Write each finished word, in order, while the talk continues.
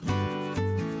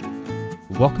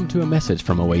Welcome to a message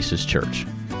from Oasis Church.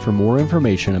 For more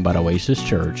information about Oasis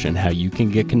Church and how you can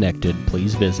get connected,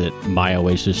 please visit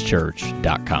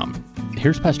myoasischurch.com.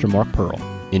 Here's Pastor Mark Pearl.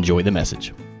 Enjoy the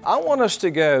message. I want us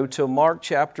to go to Mark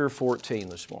chapter 14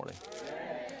 this morning.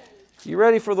 You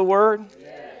ready for the Word?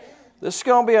 This is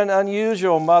going to be an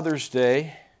unusual Mother's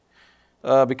Day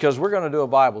because we're going to do a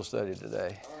Bible study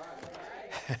today.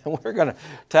 We're going to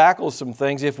tackle some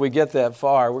things, if we get that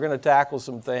far, we're going to tackle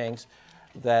some things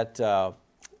that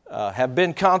have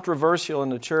been controversial in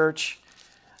the church,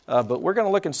 but we're going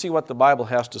to look and see what the Bible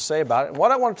has to say about it. And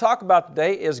what I want to talk about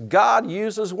today is God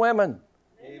uses women.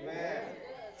 Amen.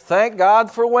 Thank God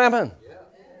for women.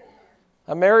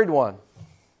 I married one.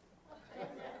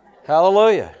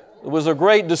 Hallelujah. It was a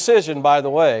great decision, by the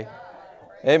way.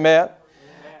 Amen.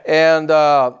 And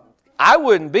I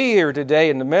wouldn't be here today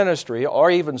in the ministry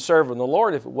or even serving the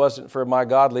Lord if it wasn't for my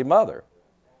godly mother.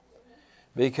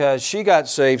 Because she got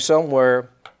saved somewhere,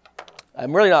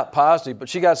 I'm really not positive, but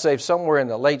she got saved somewhere in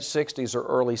the late 60s or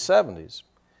early 70s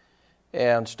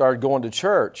and started going to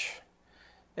church.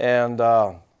 And,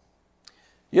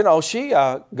 she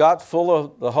got full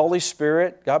of the Holy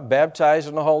Spirit, got baptized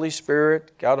in the Holy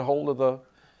Spirit, got a hold of the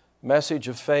message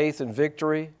of faith and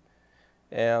victory,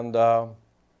 and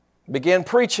began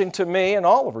preaching to me and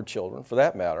all of her children, for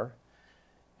that matter,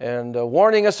 and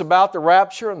warning us about the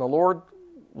rapture, and the Lord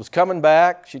was coming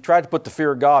back. She tried to put the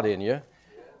fear of God in you,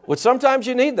 which sometimes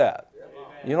you need that.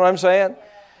 You know what I'm saying?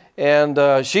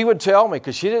 And she would tell me,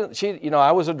 because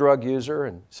I was a drug user,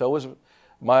 and so was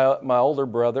my older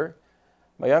brother.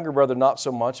 My younger brother, not so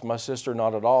much. My sister,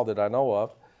 not at all that I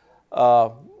know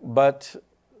of. But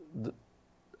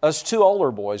us two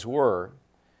older boys were,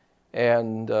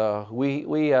 and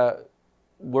we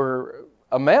were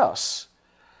a mess.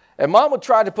 And Mom would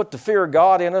try to put the fear of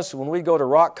God in us when we go to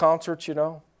rock concerts,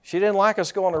 She didn't like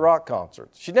us going to rock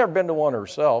concerts. She'd never been to one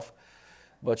herself,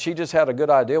 but she just had a good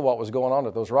idea what was going on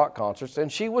at those rock concerts,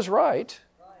 and she was right.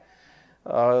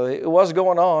 It was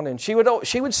going on, and she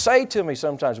would say to me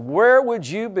sometimes, "Where would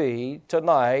you be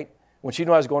tonight," when she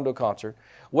knew I was going to a concert,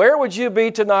 "where would you be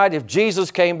tonight if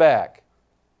Jesus came back?"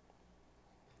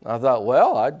 I thought,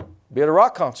 well, I'd be at a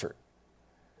rock concert.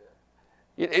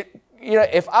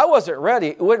 If I wasn't ready,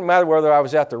 it wouldn't matter whether I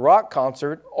was at the rock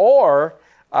concert or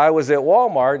I was at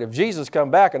Walmart. If Jesus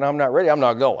come back and I'm not ready, I'm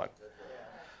not going.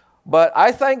 But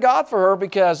I thank God for her,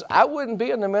 because I wouldn't be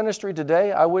in the ministry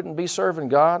today. I wouldn't be serving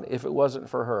God if it wasn't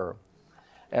for her.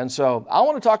 And so I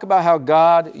want to talk about how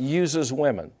God uses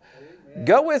women. Amen.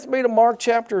 Go with me to Mark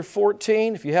chapter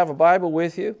 14, if you have a Bible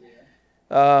with you.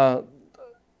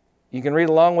 You can read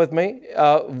along with me.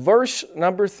 Verse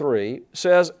number 3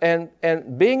 says, and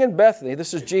being in Bethany,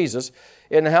 this is Jesus,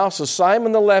 in the house of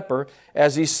Simon the leper,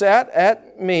 as he sat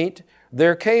at meat,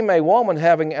 there came a woman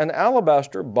having an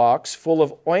alabaster box full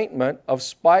of ointment of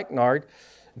spikenard,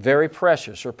 very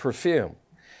precious, or perfume.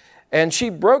 And she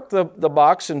broke the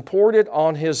box and poured it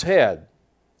on his head.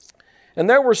 And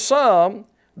there were some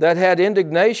that had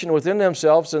indignation within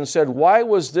themselves and said, "Why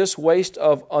was this waste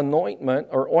of ointment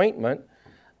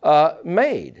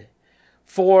made?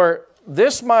 For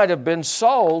this might have been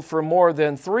sold for more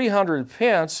than 300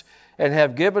 pence and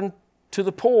have given to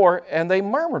the poor," and they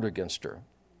murmured against her.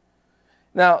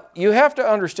 Now, you have to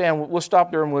understand, we'll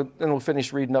stop there and we'll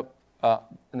finish reading up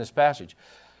in this passage.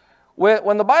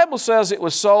 When the Bible says it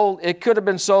was sold, it could have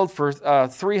been sold for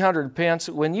 300 pence.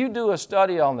 When you do a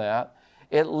study on that,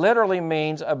 it literally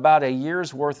means about a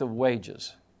year's worth of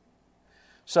wages.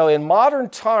 So in modern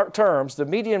terms, the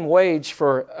median wage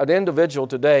for an individual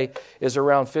today is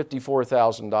around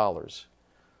 $54,000.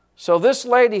 So this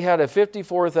lady had a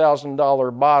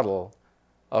 $54,000 bottle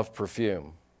of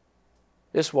perfume.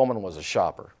 This woman was a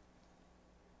shopper.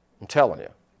 I'm telling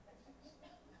you.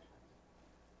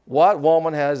 What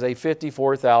woman has a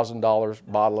 $54,000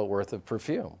 bottle worth of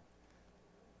perfume?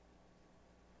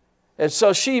 And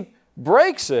so she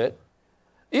breaks it.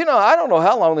 I don't know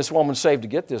how long this woman saved to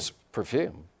get this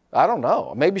perfume. I don't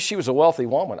know. Maybe she was a wealthy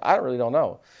woman. I really don't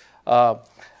know.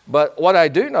 But what I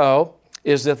do know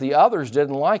is that the others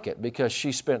didn't like it because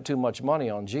she spent too much money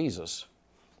on Jesus.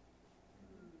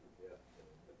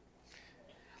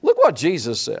 Look what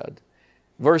Jesus said.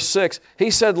 Verse 6,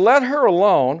 He said, "Let her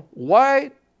alone.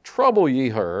 Why trouble ye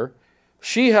her?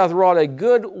 She hath wrought a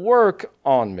good work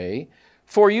on me.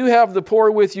 For you have the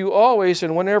poor with you always,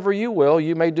 and whenever you will,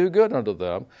 you may do good unto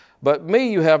them. But me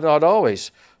you have not always.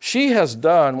 She has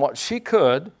done what she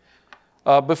could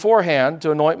beforehand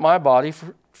to anoint my body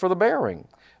for the burying.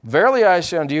 Verily I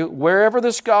say unto you, wherever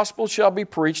this gospel shall be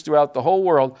preached throughout the whole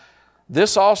world,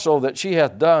 this also that she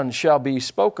hath done shall be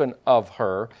spoken of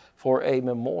her for a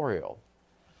memorial."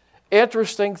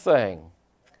 Interesting thing.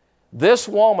 This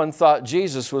woman thought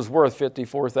Jesus was worth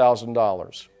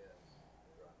 $54,000.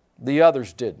 The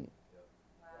others didn't.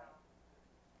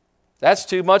 That's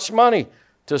too much money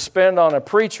to spend on a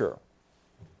preacher.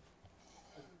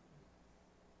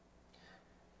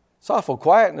 It's awful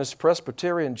quiet in this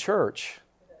Presbyterian church.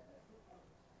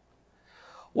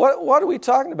 What are we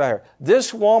talking about here?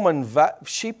 This woman,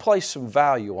 she placed some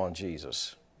value on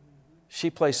Jesus. She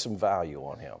placed some value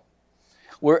on Him.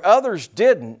 Where others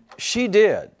didn't, she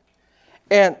did.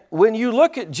 And when you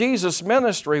look at Jesus'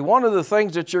 ministry, one of the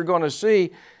things that you're going to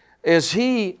see is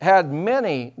He had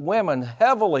many women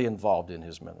heavily involved in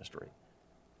His ministry.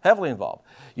 Heavily involved.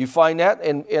 You find that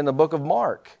in the book of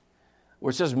Mark,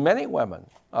 where it says many women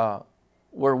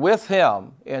were with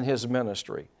Him in His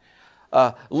ministry.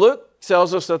 Luke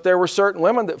tells us that there were certain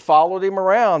women that followed Him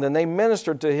around and they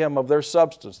ministered to Him of their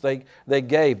substance. They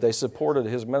gave, they supported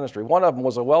His ministry. One of them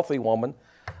was a wealthy woman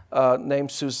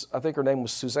named, I think her name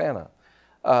was Susanna,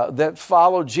 that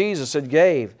followed Jesus and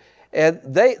gave. And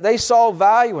they saw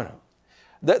value in Him.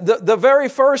 The very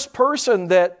first person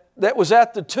that was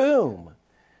at the tomb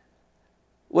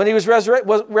when He was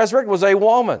resurrected was a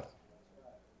woman.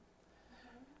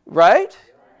 Right?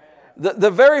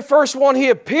 The very first one He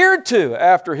appeared to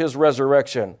after His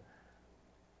resurrection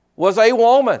was a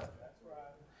woman.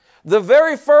 The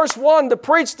very first one to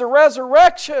preach the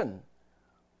resurrection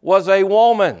was a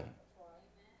woman.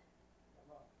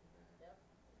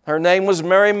 Her name was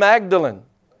Mary Magdalene,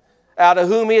 out of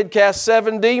whom He had cast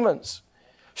 7 demons.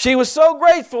 She was so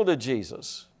grateful to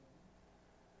Jesus.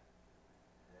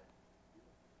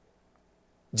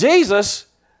 Jesus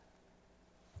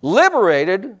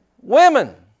liberated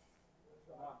women.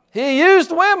 He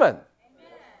used women.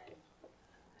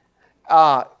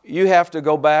 You have to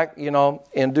go back,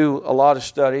 and do a lot of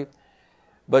study.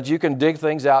 But you can dig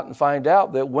things out and find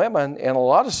out that women in a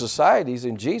lot of societies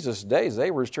in Jesus' days,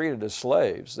 they were treated as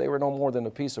slaves. They were no more than a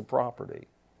piece of property.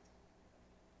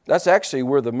 That's actually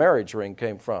where the marriage ring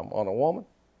came from, on a woman.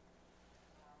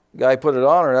 The guy put it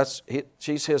on her,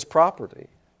 she's his property.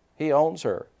 He owns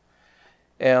her.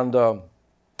 And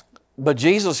but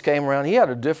Jesus came around, He had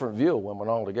a different view of women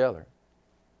altogether.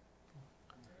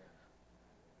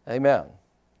 Amen.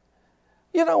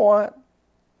 You know what?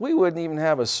 We wouldn't even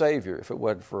have a Savior if it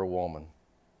wasn't for a woman.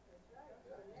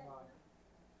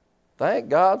 Thank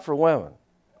God for women.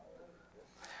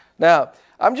 Now,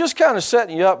 I'm just kind of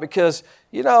setting you up because,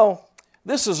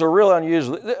 this is a real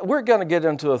unusual. We're going to get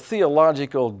into a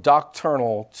theological,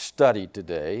 doctrinal study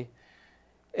today.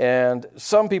 And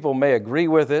some people may agree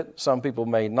with it, some people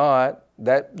may not.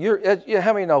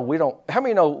 How many know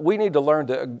we need to learn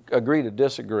to agree to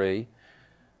disagree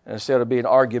instead of being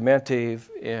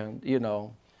argumentative and,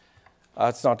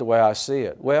 that's not the way I see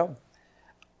it. Well,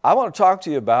 I want to talk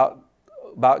to you about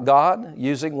God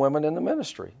using women in the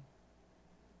ministry.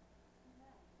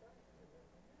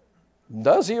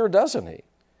 Does He or doesn't He?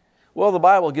 Well, the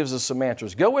Bible gives us some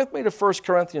answers. Go with me to 1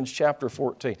 Corinthians chapter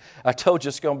 14. I told you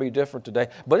it's going to be different today,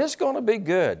 but it's going to be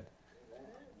good.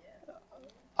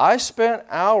 I spent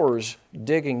hours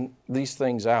digging these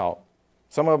things out.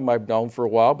 Some of them I've known for a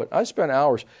while, but I spent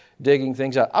hours digging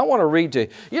things out. I want to read to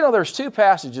you. There's 2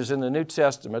 passages in the New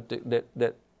Testament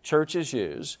that churches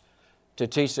use to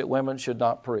teach that women should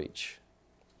not preach.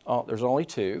 There's only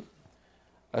 2.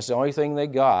 That's the only thing they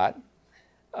got.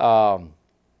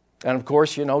 And of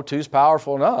course, 2's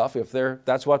powerful enough. If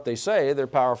that's what they say, they're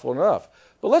powerful enough.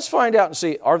 But let's find out and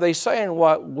see, are they saying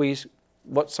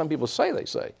what some people say they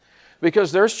say?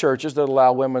 Because there's churches that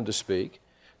allow women to speak,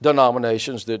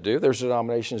 denominations that do. There's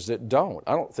denominations that don't.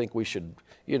 I don't think we should,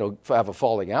 have a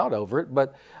falling out over it.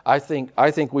 But I think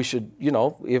we should,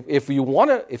 if you want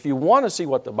to see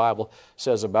what the Bible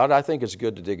says about it, I think it's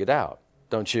good to dig it out.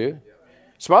 Don't you?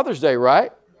 It's Mother's Day,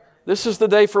 right? This is the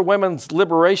day for women's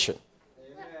liberation.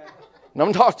 And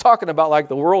I'm not talking about like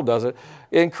the world does it.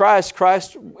 In Christ,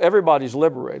 everybody's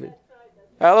liberated.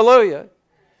 Hallelujah.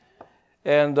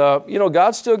 And,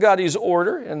 God's still got His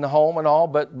order in the home and all,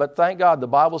 but thank God the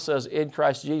Bible says in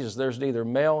Christ Jesus there's neither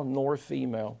male nor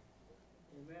female.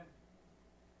 Amen.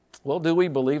 Well, do we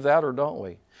believe that or don't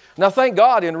we? Now, thank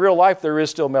God in real life there is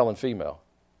still male and female.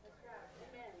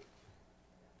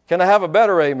 Can I have a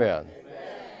better amen?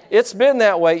 It's been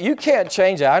that way. You can't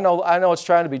change that. I know it's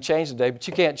trying to be changed today, but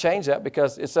you can't change that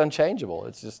because it's unchangeable.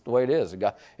 It's just the way it is.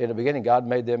 In the beginning, God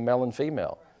made them male and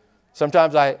female.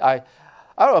 Sometimes I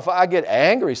don't know if I get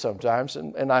angry sometimes,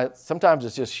 and sometimes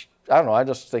it's just, I don't know, I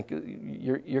just think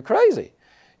you're crazy.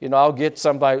 I'll get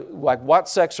somebody like, what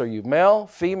sex are you, male,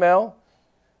 female,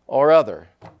 or other?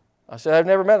 I said, I've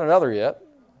never met another yet.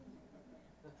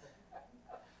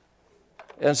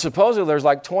 And supposedly there's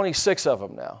like 26 of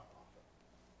them now.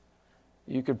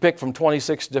 You could pick from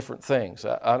 26 different things.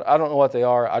 I don't know what they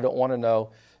are. I don't want to know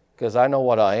because I know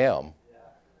what I am.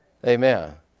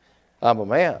 Amen. I'm a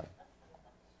man.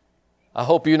 I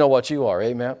hope you know what you are.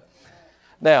 Amen.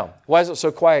 Now, why is it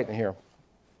so quiet in here?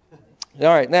 All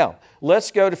right, now,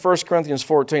 let's go to 1 Corinthians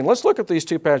 14. Let's look at these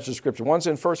two passages of Scripture. One's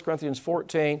in 1 Corinthians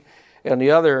 14, and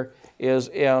the other is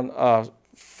in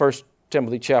 1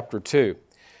 Timothy chapter 2.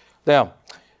 Now,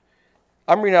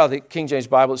 I'm reading out of the King James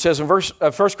Bible. It says in 1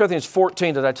 Corinthians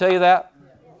 14, did I tell you that?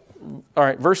 All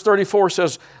right, verse 34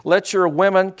 says, "Let your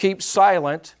women keep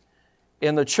silent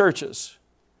in the churches,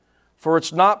 for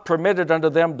it's not permitted unto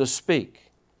them to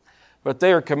speak, but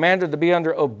they are commanded to be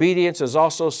under obedience, as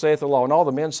also saith the law." And all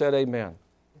the men said, amen.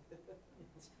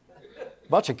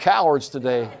 Bunch of cowards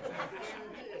today.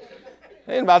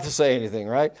 Ain't about to say anything,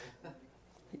 right?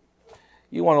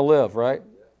 You want to live, right?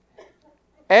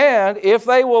 "And if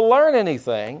they will learn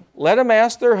anything, let them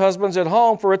ask their husbands at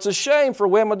home, for it's a shame for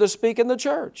women to speak in the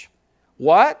church.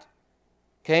 What?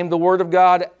 Came the word of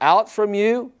God out from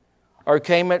you, or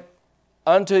came it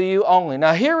unto you only?"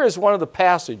 Now here is one of the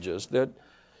passages that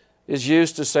is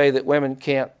used to say that women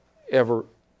can't ever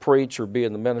preach or be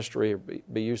in the ministry or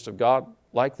be used of God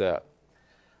like that.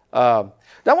 Now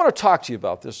I want to talk to you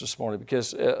about this morning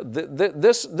because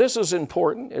this is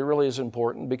important. It really is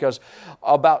important because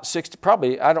about 60,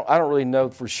 probably I don't really know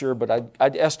for sure, but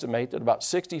I'd estimate that about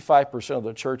 65% of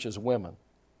the church is women.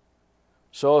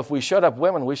 So if we shut up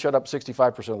women, we shut up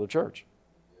 65% of the church.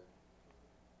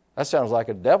 That sounds like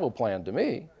a devil plan to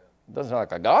me. It doesn't sound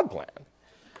like a God plan.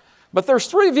 But there's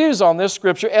three views on this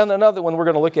scripture and another one we're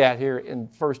going to look at here in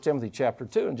 1 Timothy chapter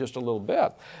 2 in just a little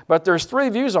bit. But there's three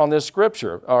views on this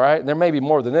scripture, all right? And there may be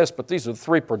more than this, but these are the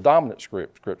three predominant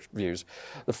scripture views.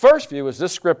 The first view is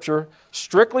this scripture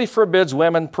strictly forbids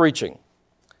women preaching.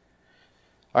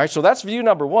 All right, so that's view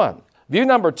number one. View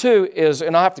number two is,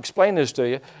 and I'll have to explain this to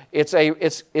you, it's a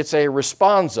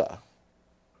responsa.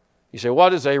 You say,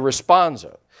 what is a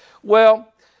responsa?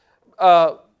 Well,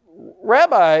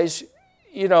 rabbis,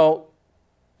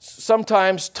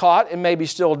 sometimes taught and maybe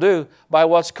still do by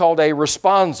what's called a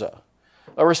responsa.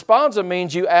 A responsa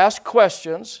means you ask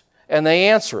questions and they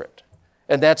answer it.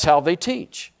 And that's how they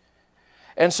teach.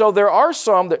 And so there are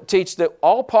some that teach that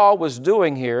all Paul was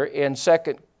doing here in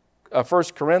 1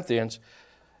 Corinthians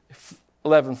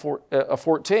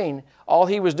 14, all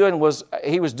he was doing was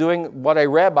he was doing what a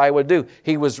rabbi would do.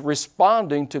 He was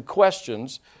responding to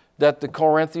questions that the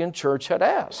Corinthian church had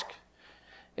asked.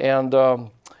 And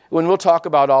when we'll talk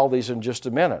about all these in just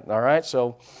a minute, all right?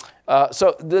 So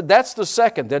that's the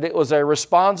second, that it was a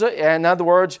responsa. In other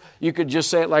words, you could just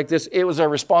say it like this. It was a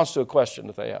response to a question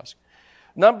that they asked.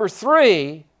 Number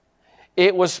three,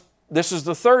 this is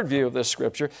the third view of this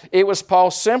scripture. It was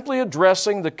Paul simply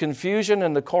addressing the confusion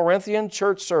in the Corinthian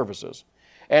church services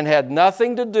and had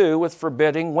nothing to do with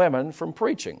forbidding women from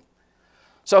preaching.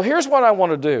 So here's what I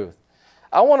want to do.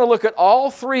 I want to look at all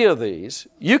three of these.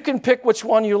 You can pick which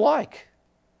one you like.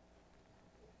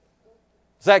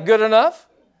 Is that good enough?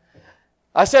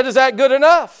 I said, is that good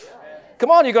enough?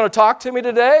 Come on, you going to talk to me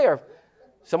today? Or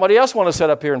somebody else want to sit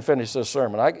up here and finish this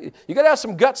sermon? You got to have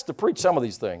some guts to preach some of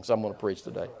these things I'm going to preach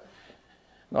today.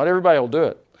 Not everybody will do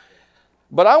it.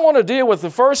 But I want to deal with the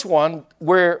first one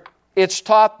where it's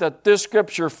taught that this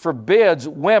scripture forbids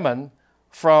women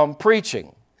from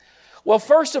preaching. Well,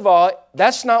 first of all,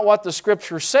 that's not what the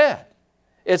scripture said.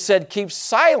 It said keep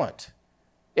silent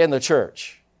in the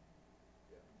church,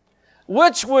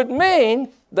 which would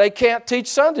mean they can't teach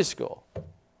Sunday school.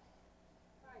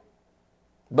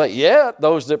 But yet,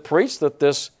 those that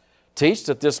teach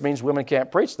that this means women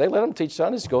can't preach, they let them teach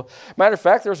Sunday school. Matter of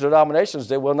fact, there's denominations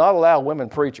that will not allow women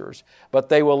preachers, but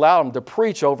they will allow them to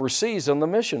preach overseas in the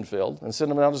mission field and send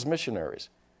them out as missionaries.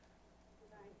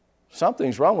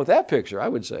 Something's wrong with that picture, I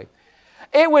would say.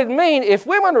 It would mean if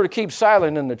women were to keep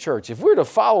silent in the church, if we were to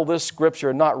follow this scripture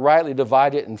and not rightly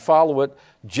divide it and follow it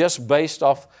just based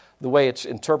off the way it's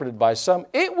interpreted by some,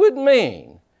 it would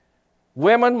mean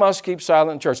women must keep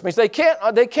silent in church. It means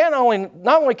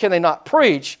not only can they not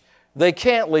preach, they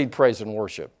can't lead praise and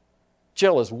worship.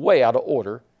 Jill is way out of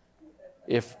order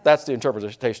if that's the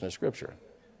interpretation of Scripture.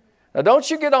 Now don't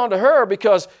you get on to her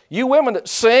because you women that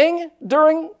sing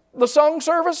during the song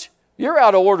service, you're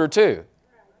out of order too.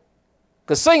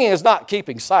 Because singing is not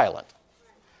keeping silent.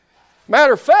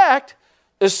 Matter of fact,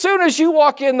 as soon as you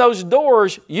walk in those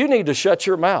doors, you need to shut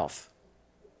your mouth.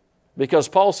 Because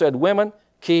Paul said, women,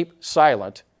 keep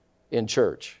silent in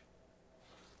church.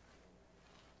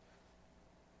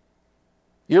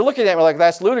 You're looking at me like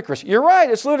that's ludicrous. You're right,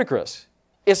 it's ludicrous.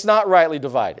 It's not rightly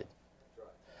divided.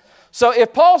 So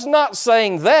if Paul's not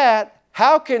saying that,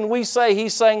 how can we say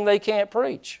he's saying they can't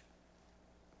preach?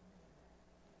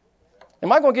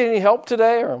 Am I going to get any help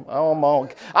today?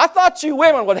 I thought you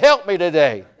women would help me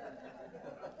today.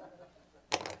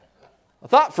 I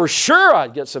thought for sure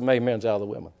I'd get some amens out of the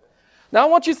women. Now I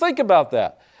want you to think about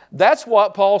that. That's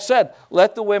what Paul said.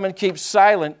 Let the women keep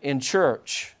silent in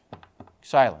church.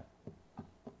 Silent.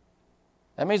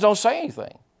 That means don't say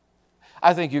anything.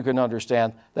 I think you can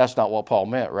understand that's not what Paul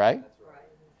meant, right?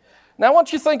 Now I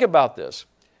want you to think about this.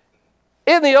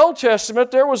 In the Old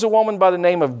Testament, there was a woman by the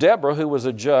name of Deborah who was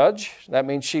a judge. That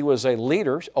means she was a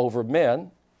leader over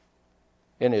men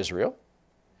in Israel.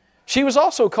 She was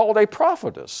also called a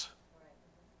prophetess.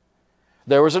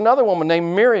 There was another woman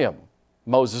named Miriam,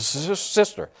 Moses'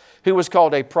 sister, who was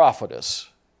called a prophetess.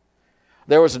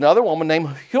 There was another woman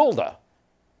named Huldah,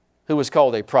 who was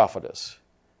called a prophetess.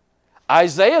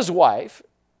 Isaiah's wife,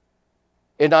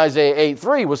 in Isaiah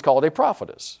 8:3, was called a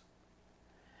prophetess.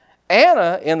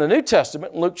 Anna, in the New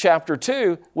Testament, Luke chapter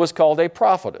 2, was called a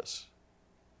prophetess.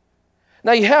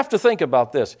 Now you have to think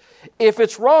about this. If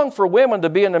it's wrong for women to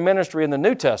be in the ministry in the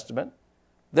New Testament,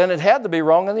 then it had to be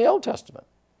wrong in the Old Testament.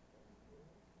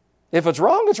 If it's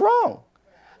wrong, it's wrong.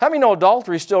 How many know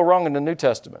adultery is still wrong in the New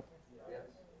Testament?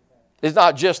 It's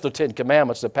not just the 10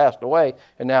 Commandments that passed away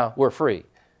and now we're free.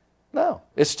 No,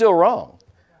 it's still wrong.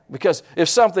 Because if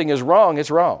something is wrong,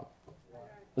 it's wrong.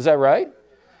 Is that right?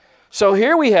 So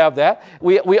here we have that.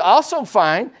 We also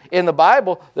find in the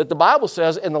Bible that the Bible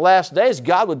says in the last days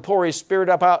God would pour His Spirit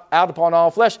out upon all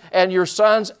flesh, and your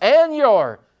sons and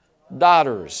your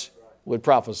daughters would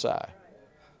prophesy.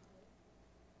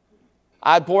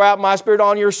 I'd pour out my Spirit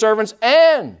on your servants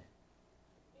and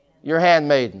your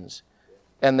handmaidens,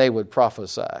 and they would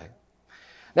prophesy.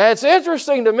 Now, it's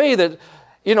interesting to me that,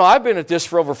 I've been at this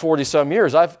for over 40-some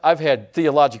years. I've had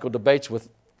theological debates with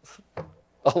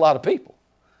a lot of people.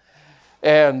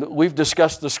 And we've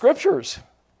discussed the Scriptures.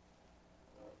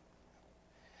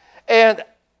 And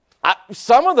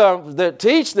some of them that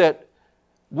teach that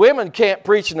women can't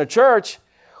preach in the church,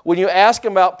 when you ask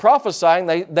them about prophesying,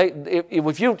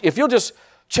 if you'll just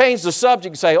change the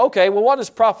subject and say, okay, well, what is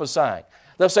prophesying?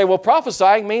 They'll say, well,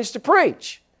 prophesying means to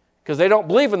preach, because they don't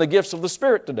believe in the gifts of the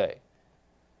Spirit today.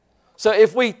 So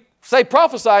if we say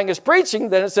prophesying is preaching,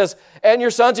 then it says, and your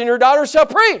sons and your daughters shall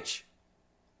preach.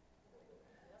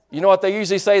 You know what they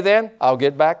usually say then? I'll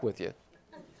get back with you.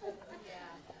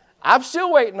 I'm still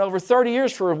waiting over 30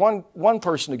 years for one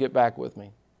person to get back with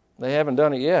me. They haven't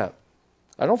done it yet.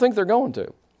 I don't think they're going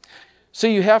to.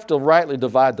 See, you have to rightly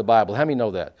divide the Bible. How many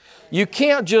know that? You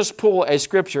can't just pull a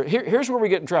Scripture. Here's where we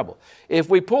get in trouble. If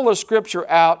we pull a Scripture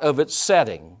out of its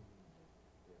setting,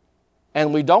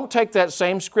 and we don't take that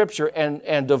same Scripture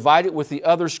and divide it with the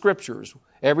other Scriptures,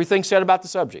 everything said about the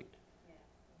subject,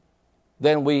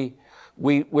 then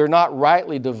we're not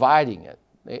rightly dividing it.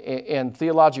 In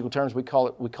theological terms, we call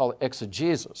it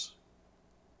exegesis.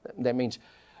 That means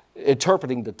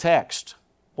interpreting the text.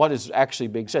 What is actually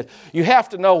being said. You have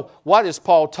to know, what is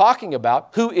Paul talking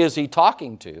about? Who is he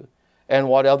talking to? And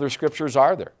what other Scriptures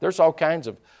are there? There's all kinds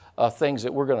of things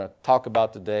that we're going to talk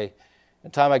about today. By the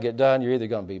time I get done, you're either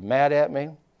going to be mad at me,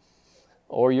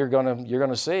 or you're going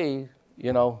to see,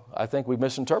 I think we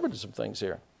misinterpreted some things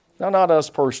here. Now, not us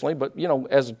personally, but,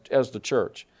 as the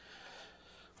church.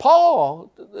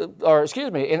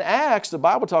 In Acts, the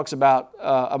Bible talks about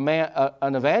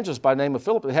an evangelist by the name of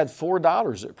Philip that had 4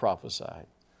 daughters that prophesied.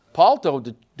 Paul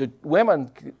told the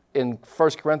women in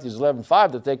 1 Corinthians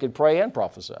 11:5 that they could pray and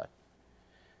prophesy.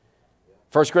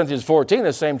 1 Corinthians 14,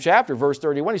 the same chapter, verse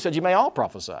 31, he said, you may all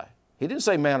prophesy. He didn't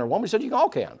say man or woman, he said you all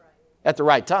can at the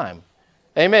right time.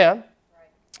 Amen?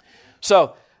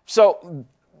 So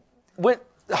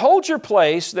hold your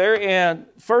place there in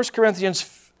 1 Corinthians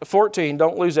 14.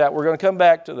 Don't lose that. We're going to come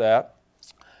back to that.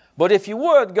 But if you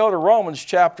would, go to Romans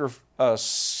chapter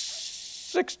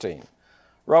 16.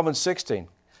 Romans 16.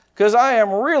 Because I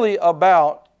am really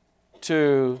about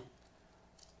to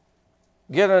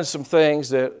get into some things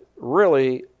that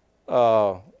really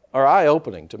are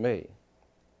eye-opening to me.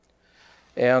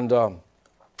 And how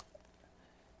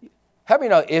many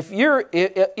know,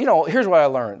 here's what I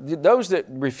learned. Those that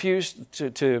refuse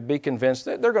to be convinced,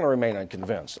 they're going to remain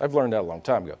unconvinced. I've learned that a long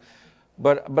time ago.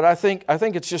 But I think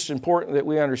it's just important that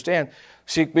we understand.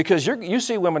 See, because you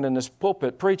see women in this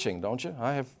pulpit preaching, don't you?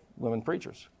 I have women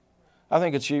preachers. I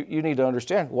think it's you need to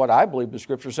understand what I believe the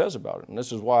Scripture says about it. And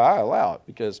this is why I allow it,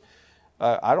 because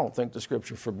I don't think the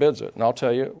Scripture forbids it. And I'll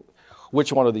tell you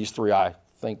which one of these 3 I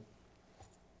think,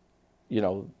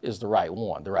 is the right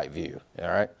one, the right view. All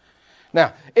right?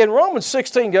 Now, in Romans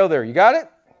 16, go there. You got it?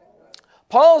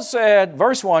 Paul said,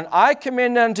 verse 1, I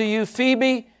commend unto you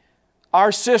Phoebe,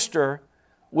 our sister,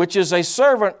 which is a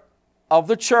servant of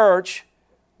the church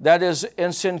that is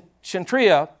in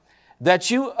Cenchrea, that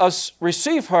you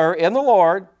receive her in the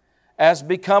Lord as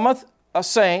becometh a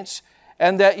saints,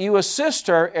 and that you assist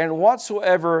her in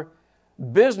whatsoever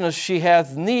business she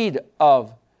hath need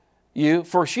of you,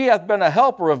 for she hath been a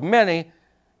helper of many,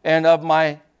 and of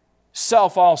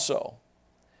myself also.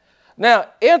 Now,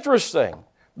 interesting,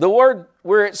 the word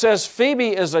where it says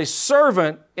Phoebe is a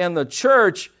servant in the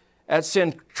church at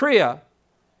Cenchrea,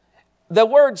 the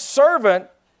word servant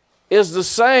is the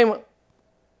same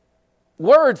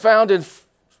word found in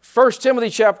 1 Timothy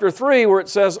chapter 3 where it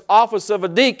says office of a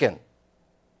deacon.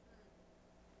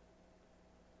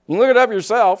 You can look it up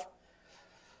yourself.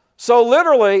 So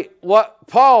literally what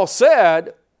Paul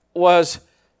said was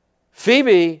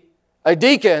Phoebe, a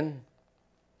deacon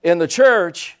in the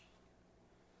church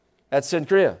at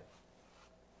Cenchrea.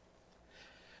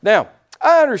 Now,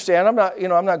 I understand, I'm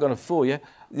not going to fool you.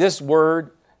 This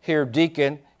word here,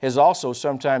 deacon, is also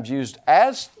sometimes used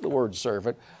as the word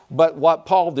servant. But what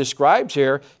Paul describes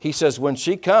here, he says, when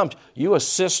she comes, you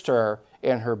assist her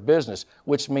in her business,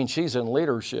 which means she's in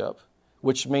leadership,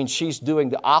 which means she's doing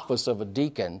the office of a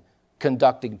deacon,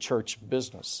 conducting church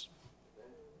business.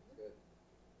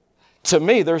 To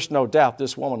me, there's no doubt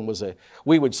this woman was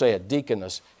we would say a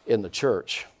deaconess in the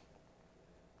church.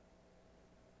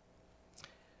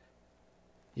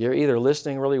 You're either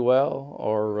listening really well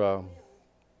or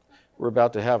we're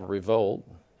about to have a revolt.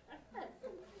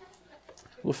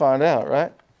 We'll find out,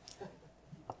 right?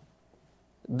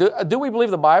 Do we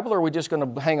believe the Bible, or are we just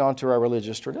going to hang on to our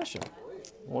religious tradition?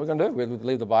 What are we going to do? We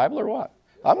believe the Bible or what?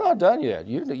 I'm not done yet.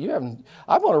 You haven't.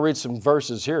 I'm going to read some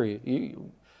verses here.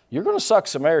 You're going to suck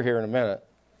some air here in a minute.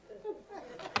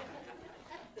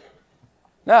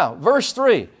 Now, verse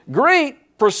 3.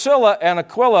 Greet Priscilla and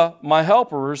Aquila, my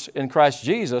helpers in Christ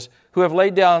Jesus, who have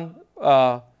laid down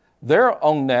their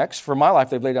own necks, for my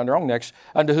life they've laid down their own necks,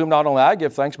 unto whom not only I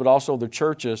give thanks, but also the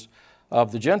churches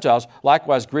of the Gentiles.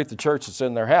 Likewise greet the church that's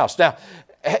in their house. Now,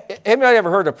 anybody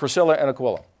ever heard of Priscilla and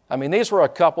Aquila? I mean, these were a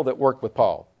couple that worked with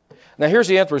Paul. Now, here's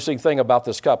the interesting thing about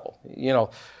this couple.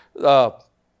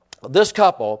 This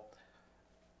couple,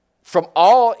 from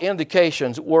all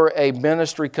indications, were a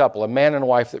ministry couple, a man and a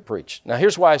wife that preached. Now,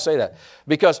 here's why I say that.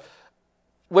 Because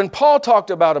when Paul talked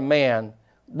about a man,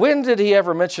 when did he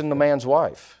ever mention the man's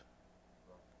wife?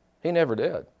 He never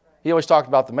did. He always talked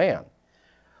about the man.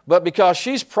 But because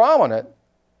she's prominent,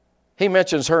 he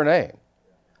mentions her name.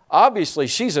 Obviously,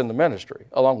 she's in the ministry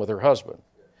along with her husband.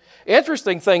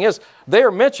 Interesting thing is, they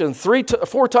are mentioned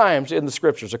 4 times in the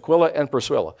Scriptures, Aquila and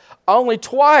Priscilla. Only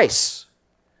twice,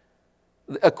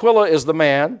 Aquila is the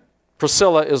man,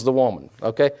 Priscilla is the woman.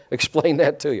 Okay? Explain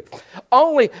that to you.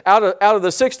 Only, out of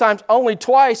the 6 times, only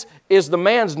twice is the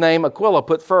man's name, Aquila,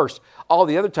 put first. All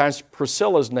the other times,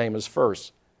 Priscilla's name is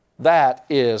first. That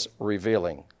is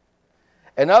revealing.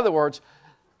 In other words,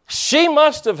 she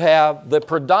must have had the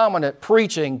predominant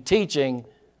preaching, teaching,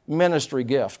 ministry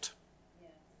gift.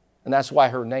 And that's why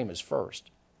her name is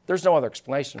first. There's no other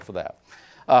explanation for that.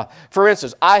 For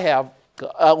instance, I have,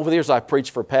 over the years I've preached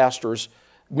for pastors,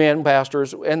 men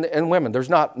pastors, and women. There's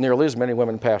not nearly as many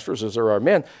women pastors as there are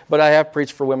men, but I have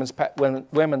preached for women's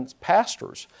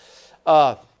pastors.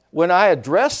 When I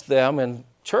address them in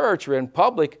church or in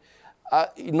public,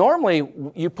 normally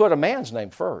you put a man's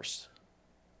name first.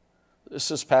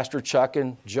 This is Pastor Chuck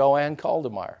and Joanne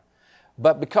Caldemeyer.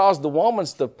 But because the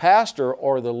woman's the pastor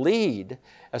or the lead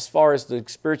as far as the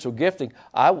spiritual gifting,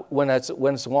 I'll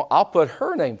put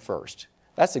her name first.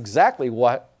 That's exactly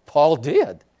what Paul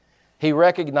did. He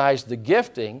recognized the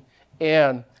gifting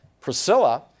in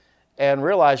Priscilla and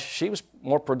realized she was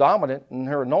more predominant in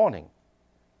her anointing.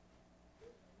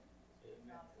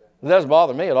 It doesn't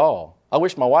bother me at all. I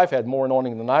wish my wife had more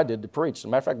anointing than I did to preach. As a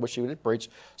matter of fact, I wish she did preach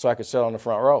so I could sit on the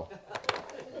front row.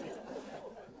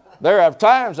 There are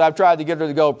times I've tried to get her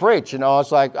to go preach.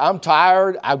 It's like, I'm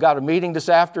tired. I've got a meeting this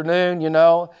afternoon,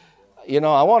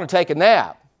 I want to take a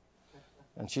nap.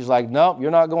 And she's like, nope,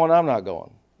 you're not going, I'm not going.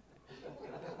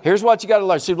 Here's what you got to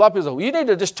learn. See, a lot of people say, you need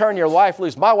to just turn your wife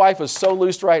loose. My wife is so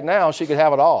loose right now, she could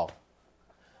have it all.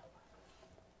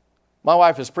 My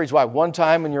wife has preached, 1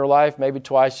 time in your life, maybe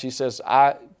twice. She says,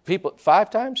 5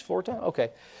 times, 4 times? Okay.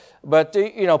 But,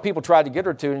 people tried to get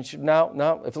her to, and she,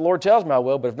 no, if the Lord tells me I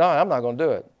will, but if not, I'm not going to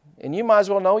do it. And you might as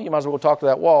well know, you might as well talk to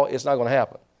that wall, it's not going to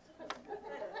happen.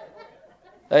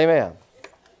 Amen.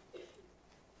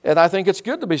 And I think it's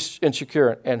good to be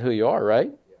insecure in who you are,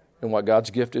 right? And what God's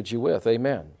gifted you with.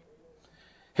 Amen.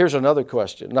 Here's another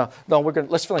question.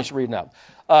 Let's finish reading up.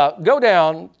 Go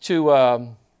down to,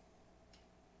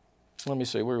 let me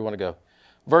see, where do we want to go?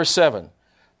 Verse 7.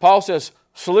 Paul says,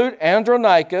 salute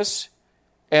Andronicus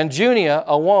and Junia,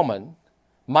 a woman,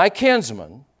 my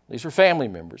kinsman, these are family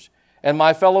members, and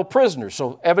my fellow prisoners.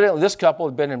 So evidently this couple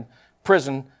had been in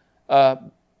prison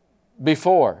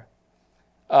before.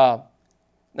 Now,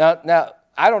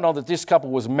 I don't know that this couple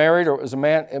was married or it was a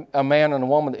man and a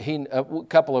woman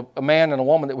a man and a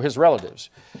woman that were his relatives.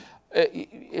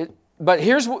 But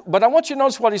I want you to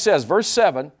notice what he says, verse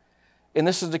 7, and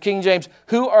this is the King James,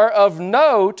 who are of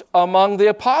note among the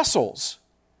apostles,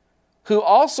 who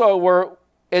also were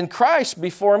in Christ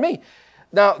before me.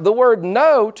 Now, the word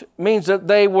note means that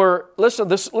they were, listen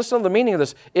to the meaning of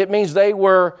this. It means they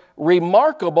were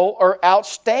remarkable or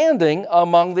outstanding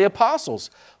among the apostles.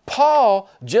 Paul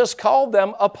just called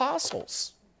them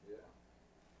apostles.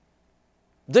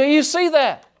 Do you see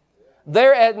that?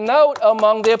 They're at note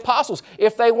among the apostles.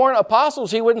 If they weren't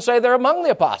apostles, he wouldn't say they're among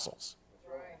the apostles.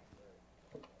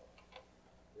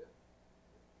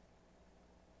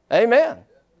 Amen.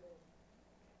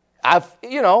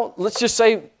 Let's just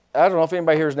say, I don't know if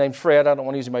anybody here is named Fred. I don't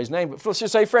want to use anybody's name, but let's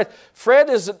just say Fred. Fred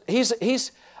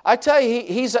he's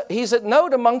at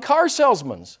note among car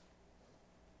salesmen.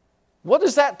 What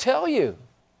does that tell you?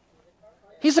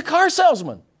 He's a car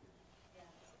salesman.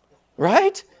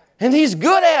 Right? And he's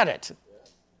good at it.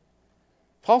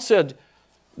 Paul said,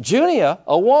 Junia,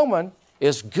 a woman,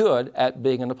 is good at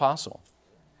being an apostle.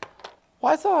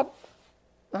 Well,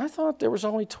 I thought there was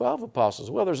only 12 apostles.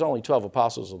 Well, there's only 12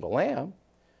 apostles of the Lamb.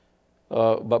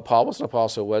 But Paul was an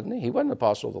apostle, wasn't he? He wasn't an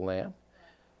apostle of the Lamb.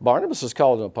 Barnabas is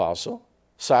called an apostle.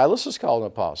 Silas is called an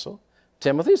apostle.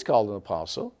 Timothy is called an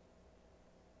apostle.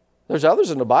 There's others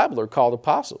in the Bible that are called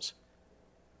apostles.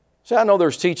 See, I know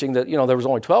there's teaching that, there was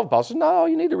only 12 apostles. No,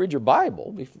 you need to read your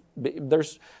Bible.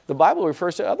 The Bible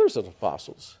refers to others as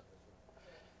apostles.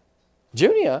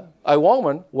 Junia, a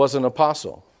woman, was an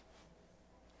apostle.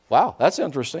 Wow, that's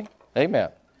interesting. Amen.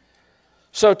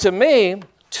 So to me,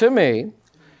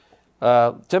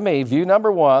 view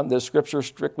number one, the Scripture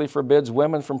strictly forbids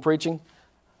women from preaching.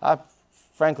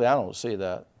 Frankly, I don't see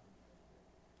that.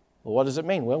 Well, what does it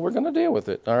mean? Well, we're going to deal with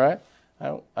it, all right?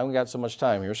 I haven't got so much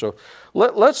time here. So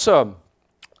let's I'll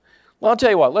tell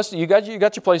you what. You got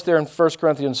your place there in 1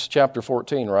 Corinthians chapter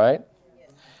 14, right? Yes.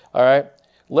 All right.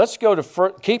 Let's go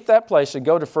to keep that place and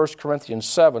go to 1 Corinthians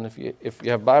 7 if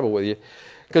you have a Bible with you.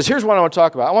 Because here's what I want to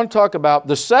talk about. I want to talk about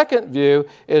the second view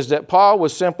is that Paul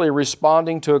was simply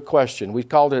responding to a question. It's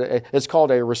called a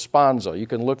responsa. You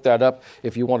can look that up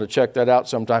if you want to check that out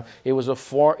sometime. It was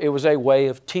a way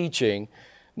of teaching,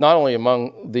 not only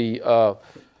among the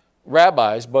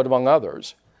rabbis, but among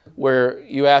others, where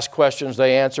you asked questions,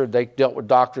 they answered, they dealt with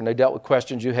doctrine, they dealt with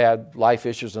questions you had, life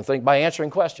issues and things, by answering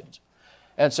questions.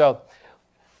 And so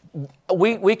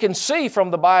we can see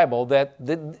from the Bible that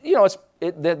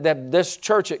that this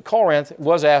church at Corinth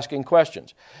was asking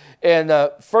questions. In 1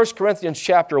 Corinthians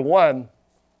chapter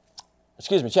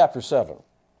 7.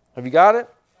 Have you got it?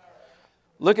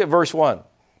 Look at verse 1.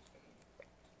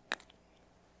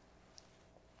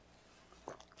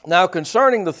 Now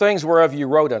concerning the things whereof you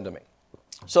wrote unto me.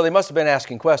 So they must have been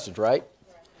asking questions, right?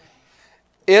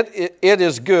 It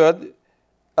is good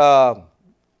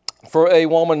for a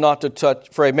man not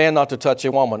to touch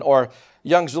a woman. Or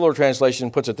Young's Literal Translation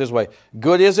puts it this way: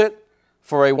 good is it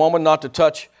for a man not to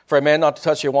touch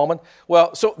a woman?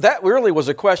 Well, so that really was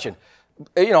a question.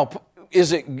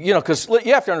 Is it, because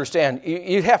you have to understand,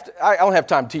 I don't have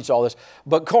time to teach all this,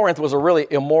 but Corinth was a really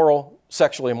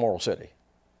sexually immoral city.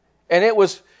 And it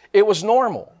was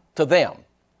normal to them.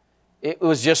 It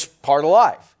was just part of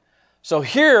life. So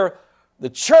here, the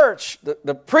church,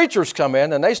 the preachers come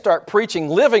in and they start preaching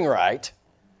living right.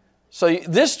 So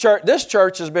this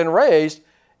church has been raised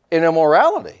in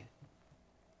immorality.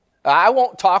 I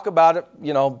won't talk about it,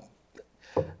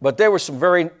 but there were some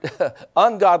very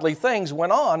ungodly things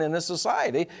went on in this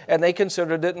society, and they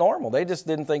considered it normal. They just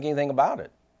didn't think anything about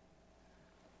it.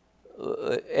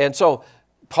 And so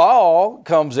Paul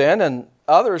comes in and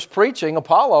others preaching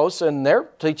Apollos, and they're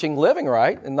teaching living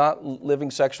right and not living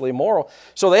sexually immoral.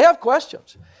 So they have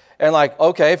questions. And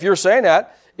okay, if you're saying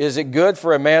that, is it good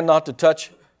for a man not to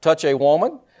touch a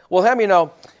woman? Well, how many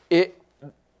know?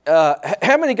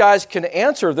 How many guys can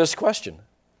answer this question?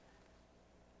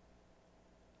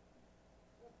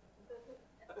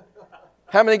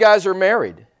 How many guys are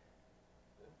married?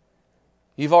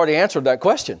 You've already answered that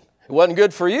question. It wasn't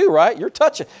good for you, right? You're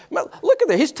touching. Look at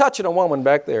that. He's touching a woman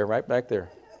back there, right back there.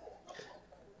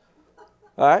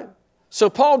 All right? So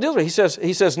Paul deals with it.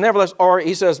 He says nevertheless, or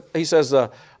he says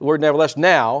the word nevertheless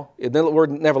now. The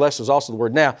word nevertheless is also the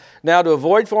word now. Now to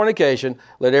avoid fornication,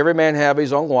 let every man have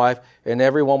his own wife, and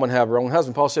every woman have her own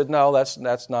husband. Paul said, no, that's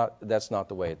not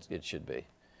the way it should be.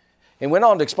 And went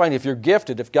on to explain, if you're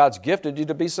gifted, if God's gifted you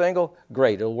to be single,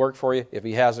 great, it'll work for you. If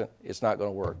He hasn't, it's not going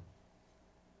to work.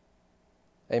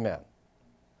 Amen.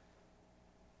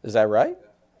 Is that right?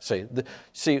 So you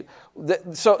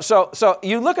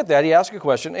look at that, he asks a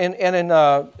question, and in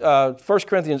 1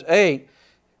 Corinthians 8,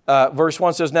 verse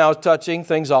 1 says, now touching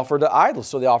things offered to idols.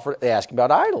 So they ask him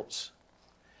about idols.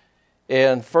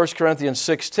 In 1 Corinthians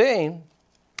 16,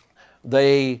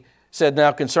 he said,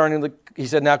 now concerning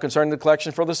the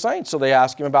collection for the saints. So they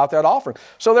ask him about that offering.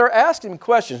 So they're asking him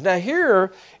questions. Now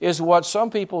here is what some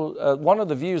people, one of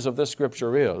the views of this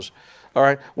scripture is. All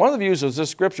right, one of the views of this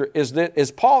scripture is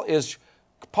that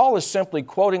Paul is simply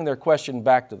quoting their question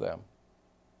back to them.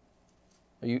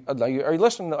 Are you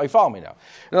listening? Are you following me now?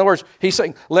 In other words, he's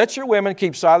saying, let your women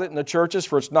keep silent in the churches,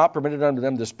 for it's not permitted unto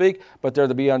them to speak, but they're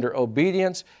to be under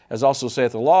obedience, as also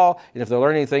saith the law. And if they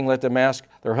learn anything, let them ask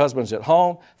their husbands at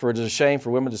home, for it is a shame for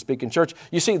women to speak in church.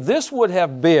 You see, this would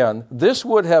have been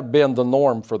the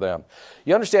norm for them.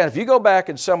 You understand, if you go back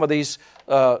in some of these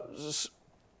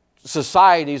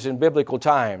societies in biblical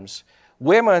times,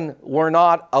 women were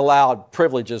not allowed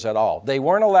privileges at all. They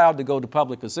weren't allowed to go to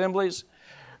public assemblies.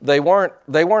 They weren't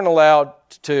allowed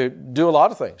to do a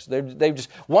lot of things. They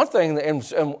just, one thing in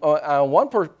one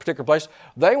particular place,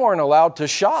 they weren't allowed to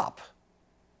shop.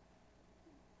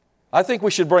 I think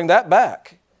we should bring that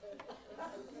back.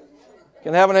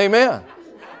 Can I have an amen?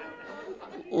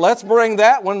 Let's bring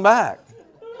that one back.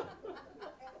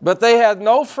 But they had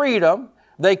no freedom.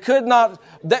 They could not,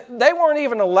 they weren't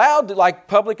even allowed to, like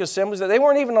public assemblies, they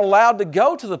weren't even allowed to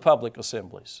go to the public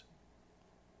assemblies.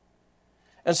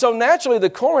 And so naturally the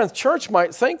Corinth church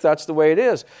might think that's the way it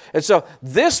is. And so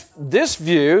this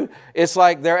view, it's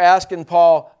like they're asking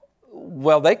Paul,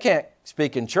 well, they can't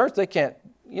speak in church. They can't,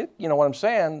 you know what I'm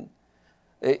saying?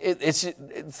 It's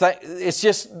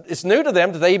new to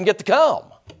them that they even get to come.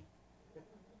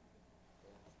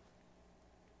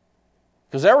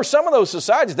 Because there were some of those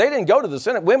societies, they didn't go to the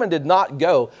synagogue. Women did not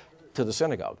go to the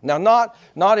synagogue. Now,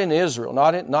 not in Israel,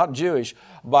 not Jewish,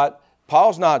 but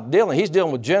Paul's he's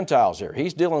dealing with Gentiles here.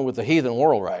 He's dealing with the heathen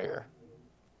world right here.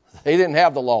 They didn't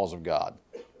have the laws of God.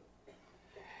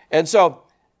 And so,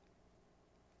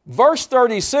 verse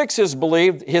 36 is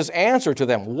believed his answer to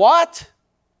them. What?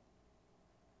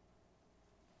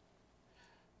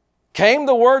 Came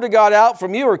the word of God out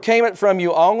from you, or came it from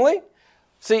you only?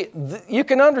 See, you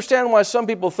can understand why some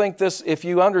people think this if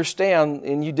you understand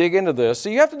and you dig into this. So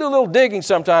you have to do a little digging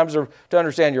sometimes to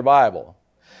understand your Bible.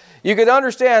 You could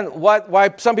understand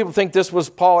why some people think this was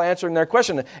Paul answering their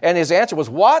question. And his answer was,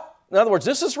 what? In other words,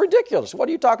 this is ridiculous. What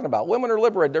are you talking about? Women are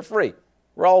liberated. They're free.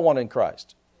 We're all one in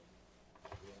Christ.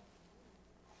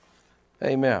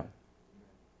 Amen.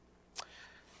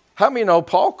 How many know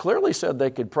Paul clearly said they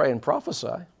could pray and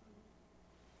prophesy?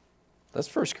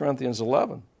 That's 1 Corinthians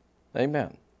 11.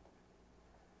 Amen.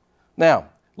 Now,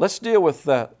 let's deal with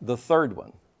the third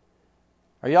one.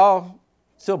 Are y'all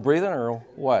still breathing or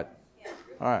what?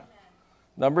 All right.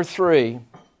 Number 3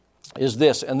 is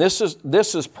this, and this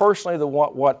is personally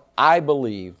what I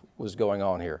believe was going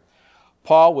on here.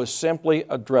 Paul was simply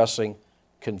addressing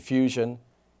confusion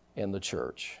in the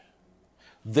church.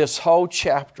 This whole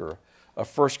chapter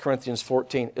of 1 Corinthians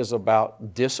 14 is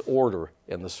about disorder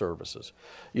in the services.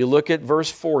 You look at verse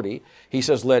 40, he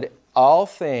says, let all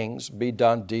things be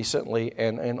done decently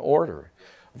and in order.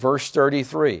 Verse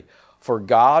 33, for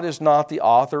God is not the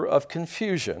author of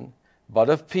confusion, but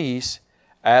of peace,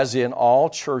 as in all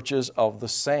churches of the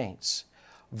saints.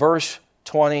 Verse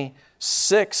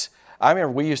 26, I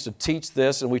remember we used to teach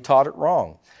this and we taught it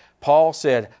wrong. Paul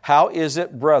said, how is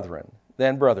it, brethren,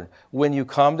 when you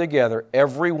come together,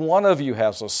 every one of you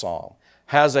has a psalm,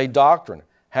 has a doctrine,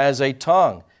 has a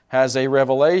tongue, has a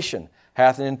revelation,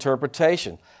 hath an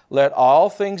interpretation. Let all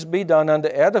things be done unto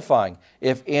edifying.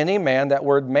 If any man, that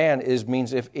word man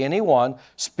means if anyone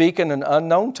speak in an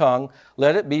unknown tongue,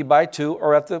 let it be by 2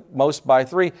 or at the most by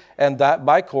 3, and that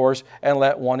by course, and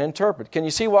let one interpret. Can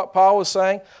you see what Paul was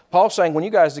saying? Paul's saying when you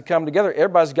guys come together,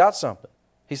 everybody's got something.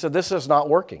 He said this is not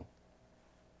working.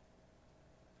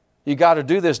 You got to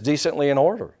do this decently in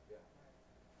order.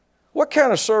 What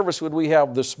kind of service would we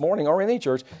have this morning or in any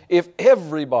church if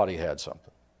everybody had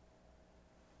something?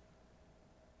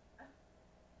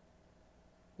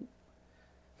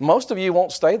 Most of you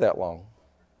won't stay that long.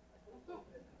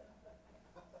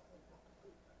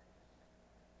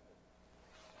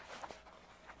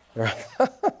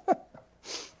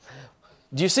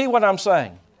 Do you see what I'm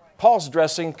saying? Paul's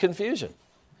addressing confusion.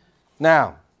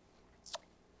 Now,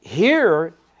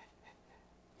 here,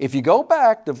 if you go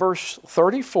back to verse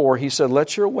 34, he said,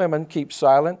 let your women keep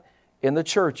silent in the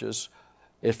churches,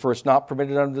 for it's not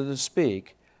permitted unto them to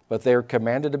speak, but they are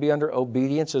commanded to be under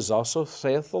obedience, as also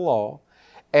saith the law.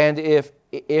 And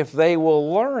if they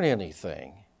will learn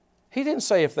anything, he didn't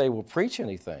say if they will preach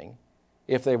anything.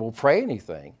 if they will pray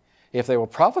anything, if they will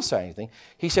prophesy anything.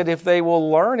 He said, if they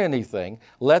will learn anything,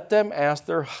 let them ask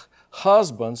their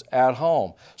husbands at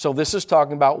home. So this is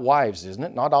talking about wives, isn't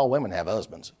it? Not all women have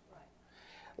husbands.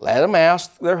 Let them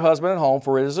ask their husband at home,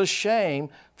 for it is a shame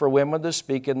for women to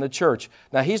speak in the church.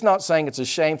 Now, he's not saying it's a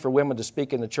shame for women to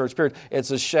speak in the church, period. It's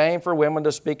a shame for women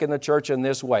to speak in the church in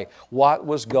this way. What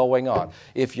was going on?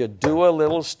 If you do a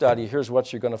little study, here's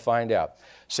what you're going to find out.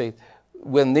 See,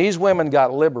 when these women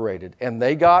got liberated and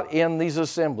they got in these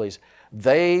assemblies,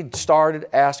 they started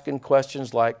asking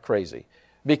questions like crazy.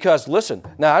 Because, listen,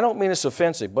 now I don't mean it's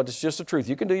offensive, but it's just the truth.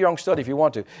 You can do your own study if you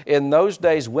want to. In those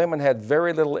days, women had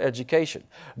very little education.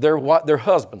 Their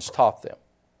husbands taught them.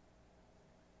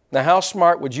 Now, how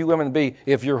smart would you women be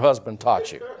if your husband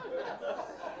taught you?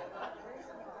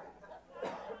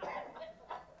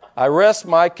 I rest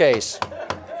my case.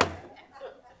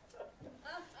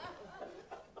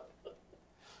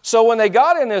 So when they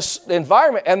got in this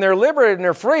environment and they're liberated and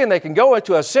they're free and they can go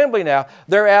into assembly now,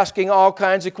 they're asking all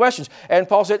kinds of questions. And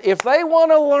Paul said, if they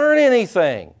want to learn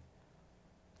anything,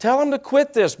 tell them to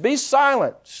quit this. Be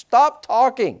silent. Stop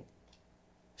talking.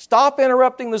 Stop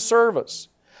interrupting the service.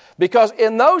 Because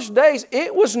in those days,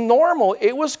 it was normal,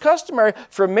 it was customary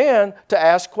for men to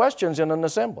ask questions in an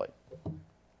assembly.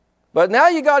 But now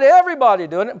you got everybody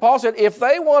doing it. And Paul said, if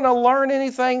they want to learn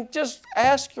anything, just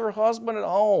ask your husband at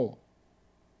home.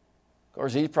 Of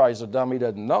course, he probably so dumb he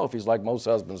doesn't know if he's like most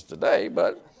husbands today,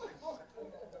 but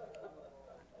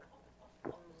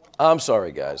I'm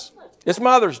sorry, guys. It's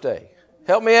Mother's Day.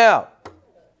 Help me out.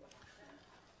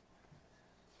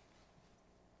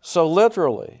 So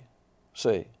literally,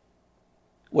 see,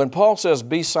 when Paul says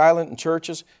be silent in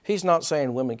churches, he's not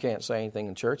saying women can't say anything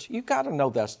in church. You've got to know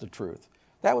that's the truth.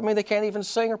 That would mean they can't even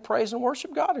sing or praise and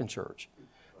worship God in church.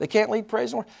 They can't lead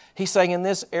praise and worship. He's saying in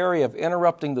this area of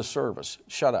interrupting the service,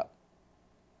 shut up.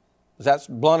 Is that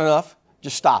blunt enough?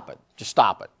 Just stop it. Just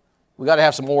stop it. We've got to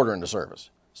have some order in the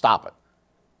service. Stop it.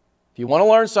 If you want to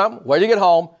learn something, when you get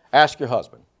home, ask your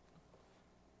husband.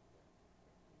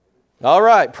 All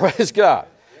right, praise God.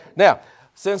 Now,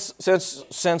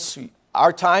 since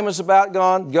our time is about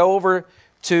gone, go over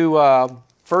to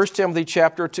 1 Timothy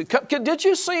chapter 2. Did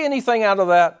you see anything out of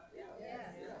that?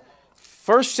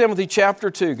 1 Timothy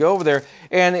chapter 2. Go over there.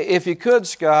 And if you could,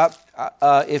 Scott,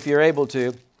 if you're able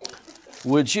to,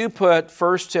 would you put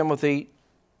 1 Timothy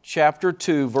chapter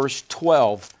 2, verse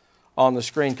 12 on the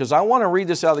screen? Because I want to read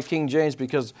this out of the King James,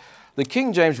 because the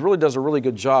King James really does a really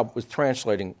good job with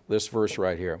translating this verse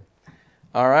right here.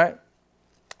 All right?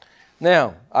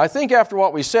 Now, I think after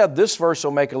what we said, this verse will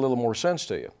make a little more sense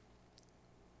to you.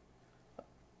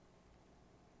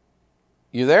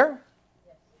 You there?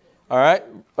 All right.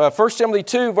 1 Timothy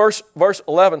 2, verse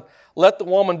 11. Let the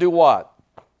woman do what?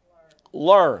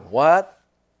 Learn. What?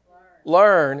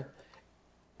 Learn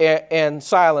and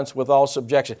silence with all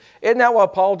subjection. Isn't that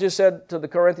what Paul just said to the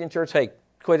Corinthian church? Hey,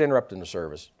 quit interrupting the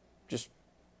service. Just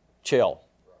chill.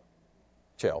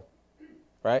 Chill.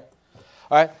 Right?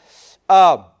 All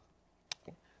right.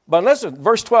 But listen,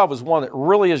 verse 12 is one that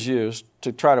really is used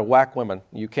to try to whack women.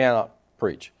 You cannot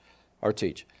preach or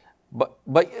teach.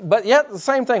 But yet the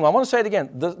same thing. I want to say it again.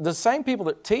 The same people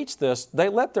that teach this, they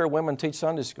let their women teach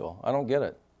Sunday school. I don't get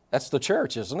it. That's the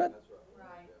church, isn't it?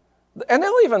 And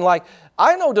they'll even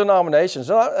I know denominations,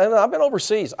 and I've been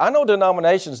overseas, I know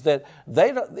denominations that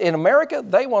in America,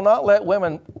 they will not let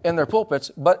women in their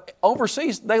pulpits, but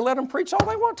overseas, they let them preach all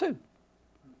they want to.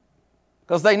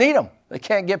 Because they need them. They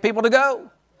can't get people to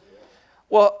go.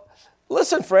 Well,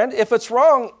 listen, friend, if it's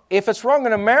wrong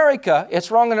in America, it's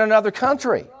wrong in another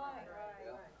country.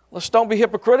 Let's don't be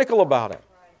hypocritical about it.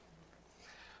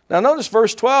 Now notice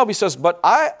verse 12, he says, but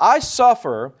I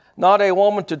suffer not a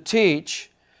woman to teach,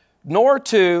 nor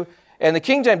to, and the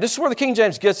King James, this is where the King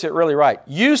James gets it really right,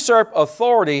 usurp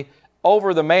authority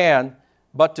over the man,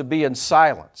 but to be in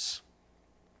silence.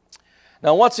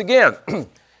 Now once again,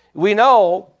 we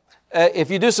know, if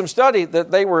you do some study,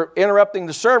 that they were interrupting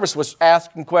the service, was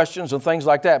asking questions and things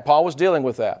like that. Paul was dealing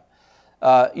with that.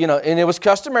 And it was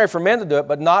customary for men to do it,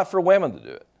 but not for women to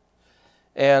do it.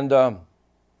 And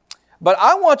but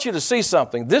I want you to see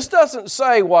something. This doesn't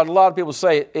say what a lot of people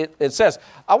say it says.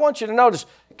 I want you to notice,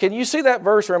 can you see that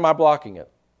verse, or am I blocking it?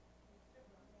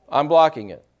 I'm blocking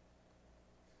it.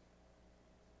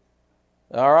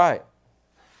 All right.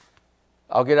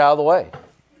 I'll get out of the way.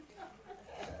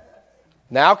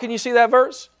 Now can you see that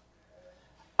verse?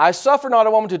 I suffer not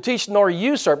a woman to teach nor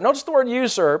usurp. Notice the word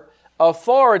usurp,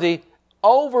 authority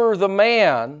over the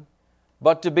man,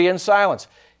 but to be in silence.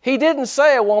 He didn't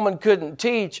say a woman couldn't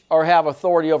teach or have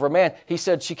authority over a man. He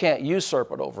said she can't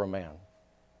usurp it over a man.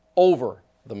 Over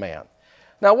the man.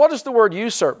 Now what does the word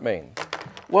usurp mean?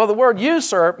 Well, the word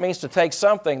usurp means to take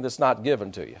something that's not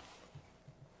given to you.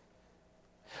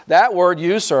 That word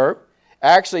usurp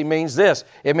actually means this.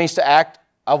 It means to act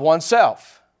of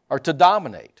oneself or to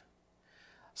dominate.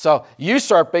 So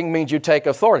usurping means you take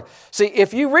authority. See,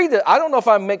 if you read it, I don't know if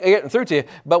I'm getting through to you,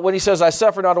 but when he says, I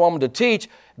suffer not a woman to teach,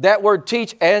 that word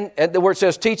teach and the word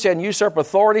says teach and usurp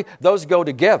authority, those go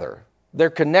together. They're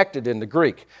connected in the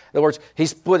Greek. In other words,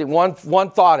 he's putting one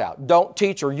thought out. Don't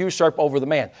teach or usurp over the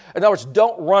man. In other words,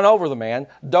 don't run over the man.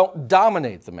 Don't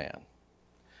dominate the man.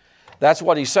 That's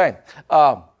what he's saying.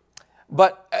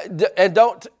 But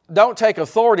don't take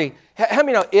authority. How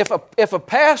many know if a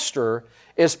pastor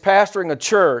is pastoring a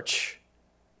church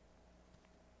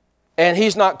and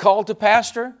he's not called to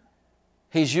pastor,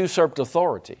 he's usurped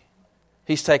authority.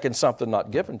 He's taken something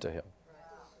not given to him.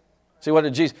 See, what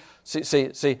did Jesus...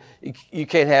 See, you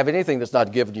can't have anything that's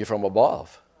not given you from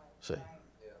above. See?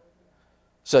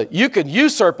 So you can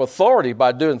usurp authority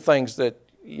by doing things that,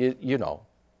 you know,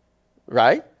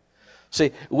 right?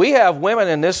 See, we have women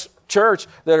in this church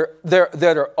that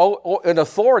are in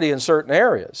authority in certain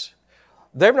areas.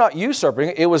 They're not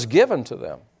usurping. It was given to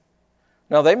them.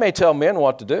 Now, they may tell men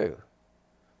what to do.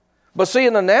 But see,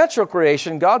 in the natural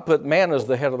creation, God put man as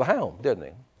the head of the home, didn't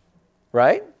he?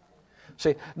 Right?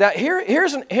 See, now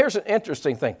here's an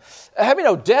interesting thing. How many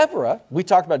know Deborah, we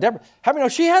talked about Deborah, how many know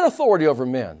she had authority over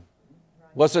men?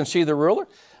 Wasn't she the ruler?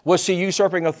 Was she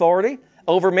usurping authority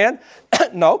over men?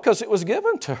 No, because it was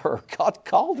given to her. God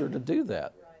called her to do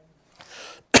that.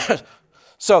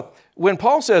 So when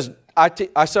Paul says,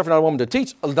 I suffer not a woman to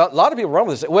teach, a lot of people run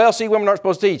with this. Well, see, women aren't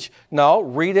supposed to teach. No,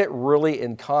 read it really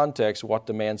in context what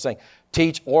the man's saying.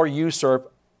 Teach or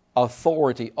usurp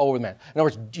authority over men. In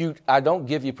other words, I don't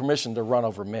give you permission to run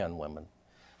over men, women.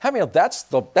 How many of that's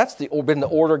been the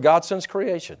order of God since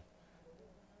creation?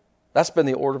 That's been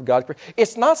the order of God.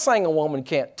 It's not saying a woman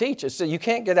can't teach. It's that you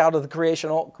can't get out of the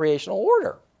creational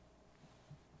order.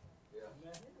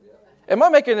 Am I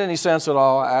making any sense at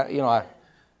all?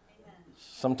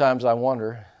 Sometimes I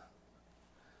wonder.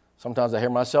 Sometimes I hear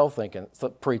myself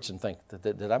preach and think,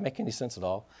 did I make any sense at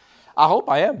all? I hope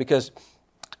I am, because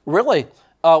really,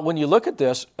 when you look at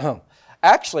this,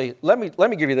 actually, let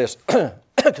me give you this,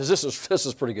 because this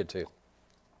is pretty good too.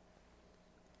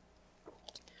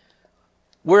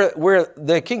 We're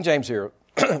the King James here.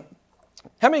 How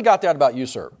many got that about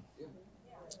usurp?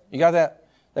 You got that?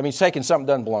 That means taking something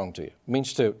that doesn't belong to you. It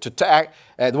means to act.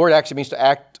 The word actually means to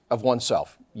act of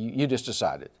oneself. You just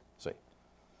decided. See,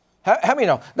 how many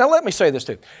know? Now let me say this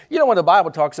too. You know when the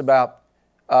Bible talks about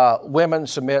women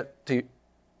submit to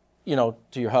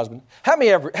your husband. How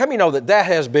many know that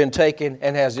has been taken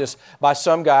and has just by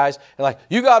some guys and like,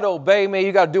 you got to obey me,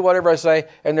 you got to do whatever I say,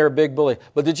 and they're a big bully.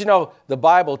 But did you know the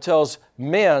Bible tells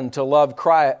men to love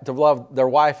their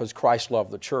wife as Christ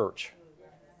loved the church?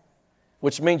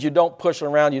 Which means you don't push them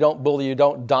around, you don't bully, you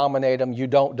don't dominate them, you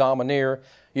don't domineer,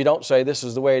 you don't say this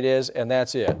is the way it is and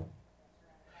that's it.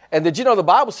 And did you know the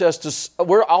Bible says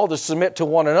we're all to submit to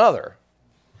one another?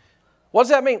 What does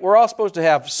that mean? We're all supposed to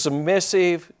have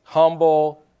submissive,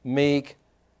 humble, meek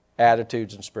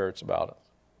attitudes and spirits about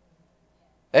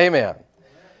it. Amen.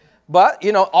 But,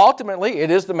 ultimately, it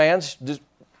is the man's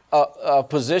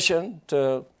position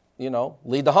to,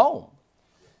 lead the home.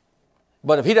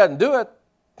 But if he doesn't do it,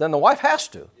 then the wife has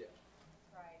to.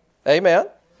 Amen.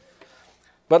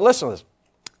 But listen to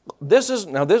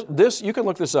this. This you can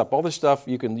look this up. All this stuff,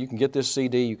 you can get this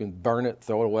CD, you can burn it,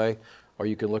 throw it away, or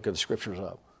you can look at the scriptures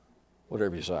up.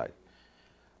 Whatever you decide.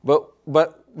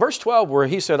 But verse 12, where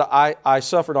he said, I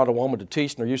suffer not a woman to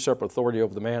teach, nor usurp authority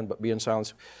over the man, but be in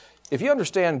silence. If you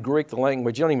understand Greek, the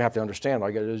language, you don't even have to understand. All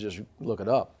you got to do is just look it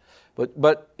up.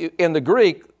 But in the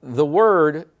Greek, the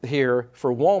word here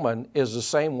for woman is the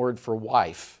same word for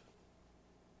wife.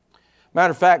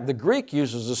 Matter of fact, the Greek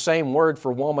uses the same word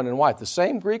for woman and wife. The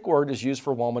same Greek word is used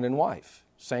for woman and wife.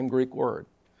 Same Greek word.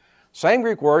 Same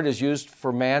Greek word is used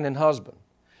for man and husband.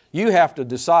 You have to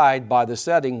decide by the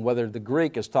setting whether the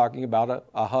Greek is talking about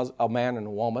a man and a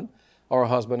woman or a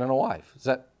husband and a wife.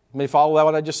 May you follow that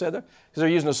what I just said there? Because they're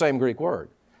using the same Greek word.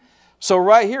 So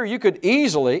right here you could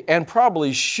easily and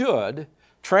probably should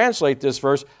translate this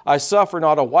verse, I suffer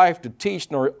not a wife to teach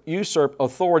nor usurp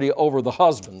authority over the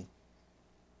husband.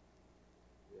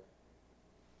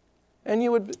 And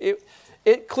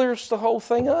it clears the whole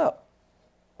thing up.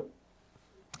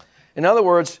 In other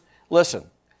words, listen,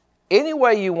 any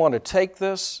way you want to take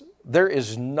this, there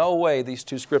is no way these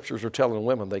two scriptures are telling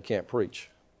women they can't preach.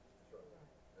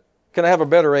 Can I have a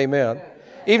better amen?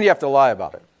 Even if you have to lie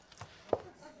about it.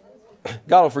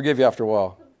 God will forgive you after a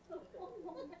while.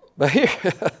 But here,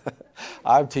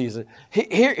 I'm teasing.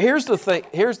 Here's the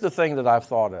thing that I've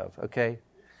thought of, okay?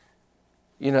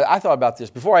 I thought about this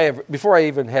before I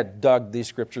even had dug these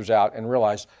scriptures out and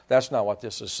realized that's not what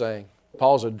this is saying.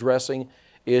 Paul's addressing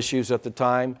issues at the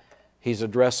time. He's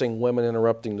addressing women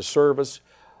interrupting the service.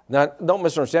 Now, don't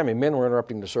misunderstand me. Men were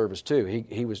interrupting the service too.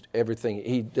 He was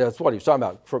everything. That's what he was talking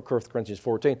about. 1 Corinthians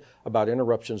 14 about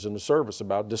interruptions in the service,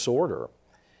 about disorder.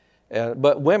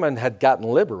 But women had gotten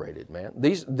liberated, man.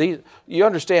 These you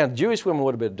understand? Jewish women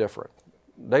would have been different.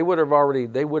 They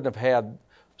wouldn't have had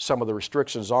some of the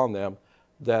restrictions on them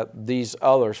that these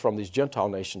others from these Gentile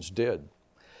nations did.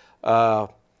 And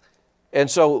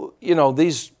so,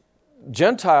 these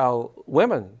Gentile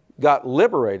women got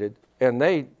liberated, and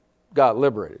they got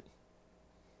liberated.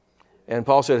 And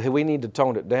Paul said, hey, we need to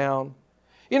tone it down.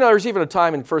 There's even a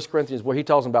time in 1 Corinthians where he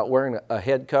tells them about wearing a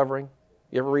head covering.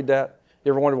 You ever read that?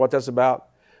 You ever wonder what that's about?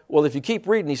 Well, if you keep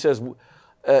reading, he says,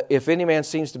 if any man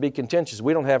seems to be contentious,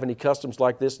 we don't have any customs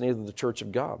like this, neither the church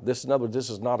of God. In other words, this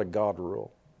is not a God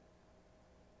rule.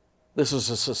 This is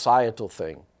a societal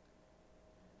thing.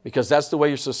 Because that's the way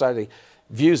your society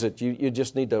views it. You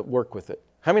just need to work with it.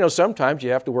 How many know sometimes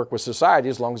you have to work with society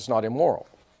as long as it's not immoral?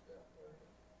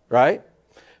 Right?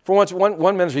 For once,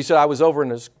 one minister, he said, I was over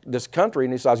in this country,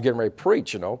 and he said, I was getting ready to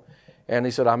preach, And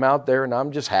he said, I'm out there, and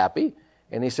I'm just happy.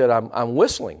 And he said, I'm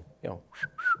whistling, I'm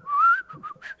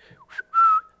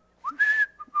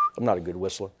not a good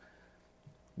whistler.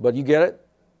 But you get it?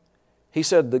 He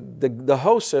said, the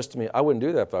host says to me, I wouldn't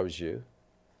do that if I was you.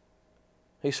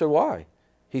 He said, why?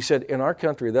 He said, in our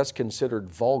country, that's considered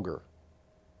vulgar.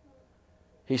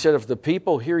 He said, if the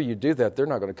people hear you do that, they're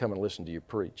not going to come and listen to you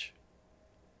preach.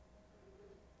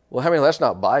 Well, that's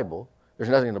not Bible. There's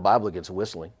nothing in the Bible against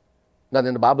whistling. Nothing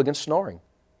in the Bible against snoring.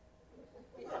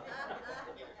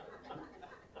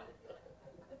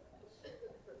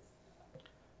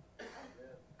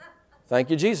 Thank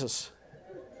you, Jesus.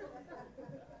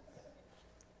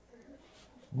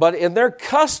 But in their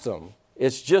custom,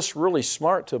 it's just really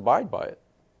smart to abide by it.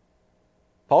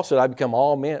 Paul said, I become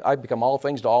all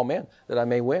things to all men, that I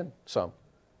may win some.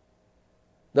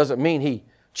 Doesn't mean he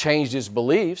changed his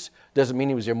beliefs, doesn't mean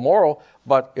he was immoral,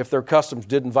 but if their customs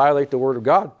didn't violate the Word of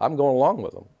God, I'm going along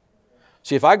with them.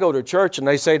 See, if I go to a church and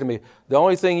they say to me, the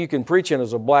only thing you can preach in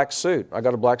is a black suit. I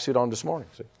got a black suit on this morning.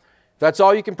 See? If that's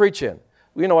all you can preach in,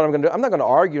 you know what I'm going to do? I'm not going to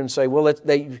argue and say, well,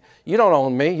 you don't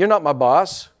own me. You're not my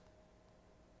boss.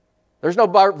 There's no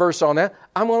verse on that.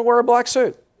 I'm going to wear a black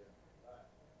suit.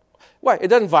 Why? It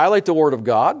doesn't violate the Word of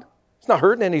God. It's not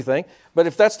hurting anything. But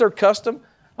if that's their custom,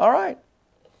 all right.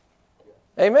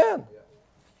 Amen.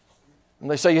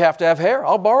 And they say you have to have hair.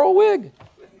 I'll borrow a wig.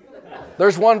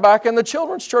 There's one back in the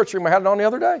children's church room. I had it on the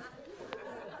other day.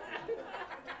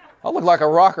 I look like a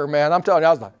rocker, man. I'm telling you,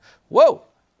 I was like, whoa.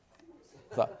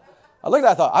 I looked at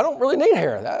it, I thought, I don't really need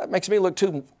hair. That makes me look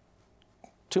too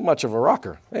much of a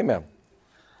rocker. Amen.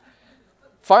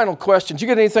 Final question. Did you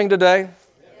get anything today?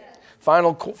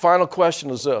 Final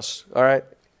question is this, all right?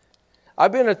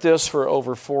 I've been at this for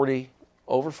over 40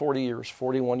 years,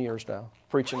 41 years now,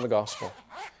 preaching the gospel.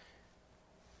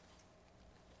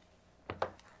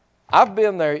 I've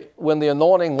been there when the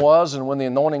anointing was and when the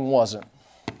anointing wasn't.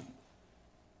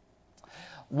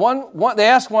 They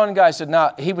asked one guy, said,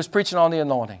 now, he was preaching on the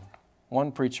anointing.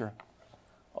 One preacher,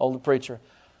 older preacher.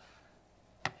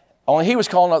 Only he was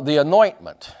calling it the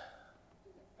anointment.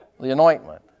 The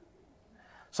anointment.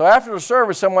 So after the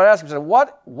service, someone asked him, said,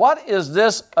 what is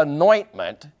this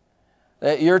anointment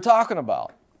that you're talking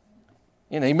about?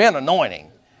 He meant anointing,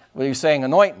 but he was saying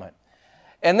anointment.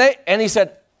 And he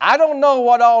said, I don't know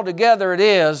what altogether it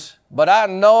is, but I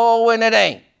know when it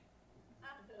ain't.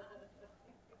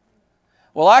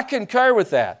 Well, I concur with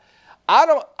that.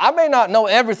 I may not know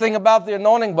everything about the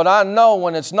anointing, but I know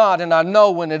when it's not, and I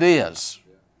know when it is.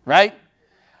 Right?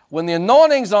 When the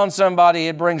anointing's on somebody,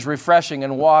 it brings refreshing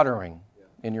and watering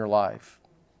in your life.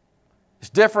 It's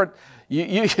different.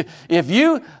 If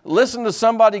you listen to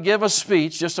somebody give a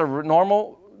speech, just a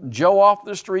normal Joe off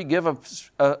the street give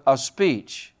a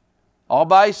speech all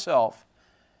by himself,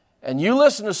 and you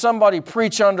listen to somebody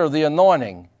preach under the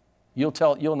anointing,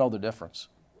 you'll know the difference.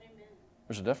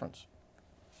 There's a difference.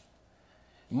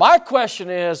 My question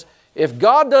is, if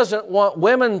God doesn't want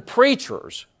women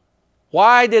preachers,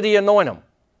 why did He anoint them?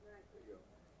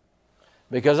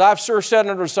 Because I've sure sat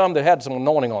under some that had some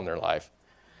anointing on their life.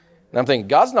 And I'm thinking,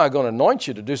 God's not going to anoint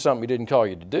you to do something He didn't call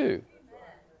you to do.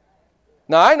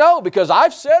 Now, I know because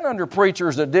I've sat under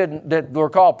preachers that were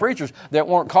called preachers that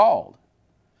weren't called.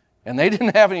 And they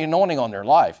didn't have any anointing on their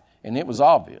life. And it was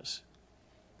obvious.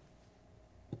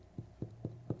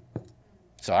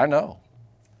 So I know.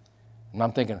 And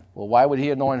I'm thinking, well, why would He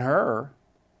anoint her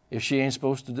if she ain't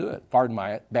supposed to do it? Pardon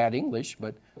my bad English,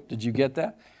 but did you get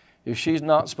that? If she's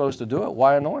not supposed to do it,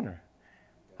 why anoint her?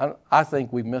 I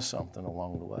think we missed something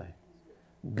along the way.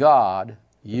 God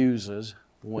uses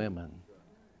women.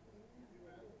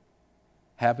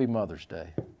 Happy Mother's Day.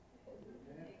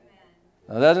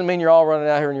 Now, that doesn't mean you're all running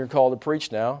out here and you're called to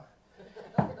preach now.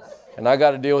 And I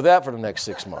got to deal with that for the next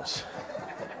 6 months.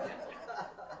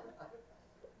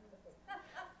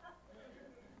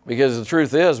 Because the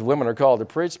truth is, women are called to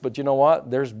preach, but you know what?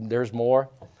 There's more.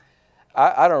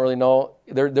 I don't really know.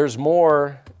 There's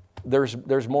more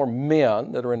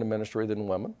men that are in the ministry than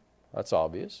women. That's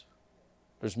obvious.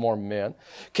 There's more men.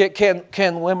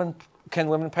 Can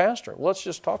women pastor? Well, let's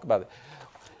just talk about it.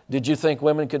 Did you think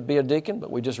women could be a deacon?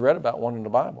 But we just read about one in the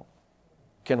Bible.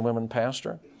 Can women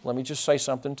pastor? Let me just say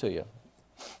something to you.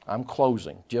 I'm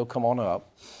closing. Jill, come on up.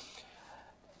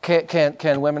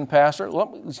 Can women pastor?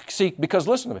 See, because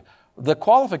listen to me. The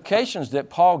qualifications that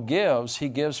Paul gives, he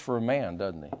gives for a man,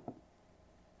 doesn't he?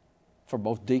 For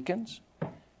both deacons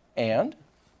and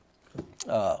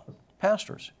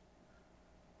pastors.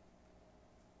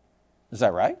 Is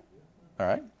that right? All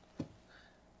right.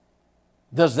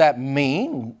 Does that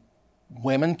mean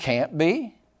women can't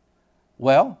be?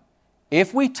 Well,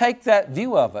 if we take that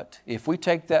view of it, you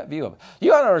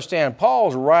got to understand,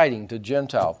 Paul's writing to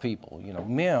Gentile people. You know,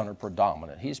 men are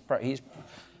predominant. He's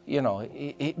you know,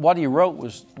 what he wrote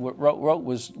was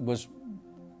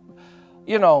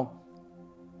you know,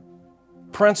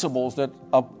 principles that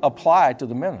apply to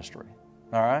the ministry.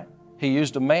 All right, he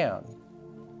used a man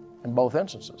in both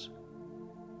instances.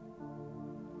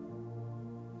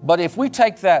 But if we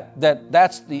take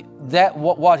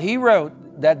what he wrote,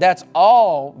 that's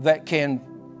all that can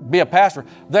be a pastor,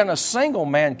 then a single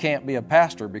man can't be a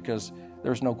pastor because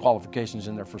there's no qualifications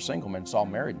in there for single men. It's all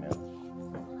married men.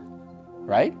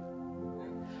 Right?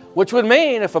 Which would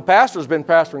mean if a pastor's been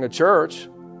pastoring a church,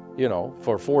 you know,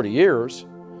 for 40 years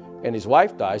and his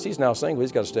wife dies, he's now single,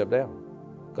 he's got to step down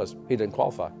because he didn't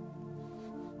qualify.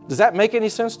 Does that make any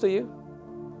sense to you?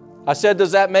 I said,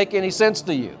 does that make any sense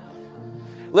to you?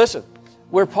 Listen,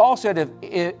 where Paul said,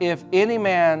 if any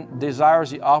man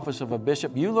desires the office of a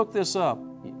bishop, you look this up.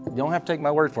 You don't have to take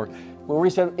my word for it. Where he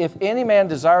said, if any man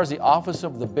desires the office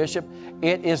of the bishop,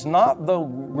 it is not the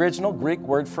original Greek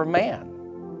word for man.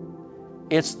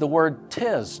 It's the word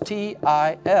tis,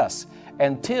 T-I-S.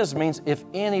 And tis means if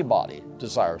anybody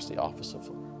desires the office of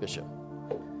a bishop.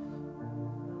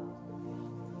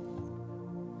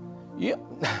 Yeah.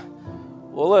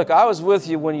 Well, look, I was with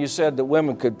you when you said that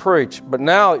women could preach, but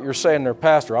now that you're saying they're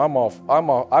pastor, I'm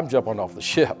jumping off the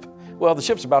ship. Well, the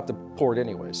ship's about to port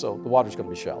anyway, so the water's going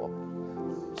to be shallow.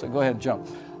 So go ahead and jump.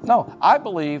 No, I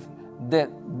believe that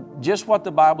just what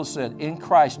the Bible said, in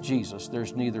Christ Jesus,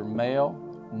 there's neither male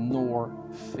nor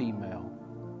female.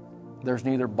 There's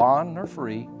neither bond nor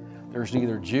free. There's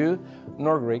neither Jew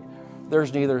nor Greek.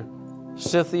 There's neither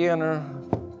Scythian or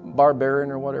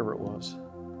barbarian or whatever it was.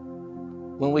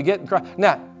 When we get in Christ.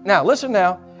 Now, listen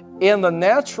now. In the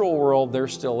natural world, there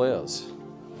still is.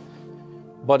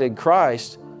 But in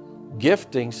Christ, God's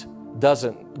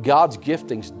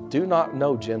giftings do not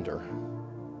know gender.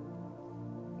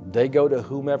 They go to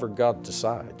whomever God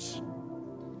decides.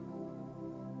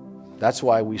 That's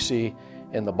why we see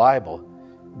in the Bible,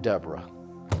 Deborah,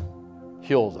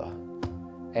 Hilda,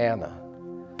 Anna,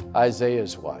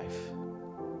 Isaiah's wife,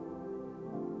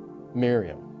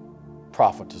 Miriam,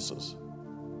 prophetesses.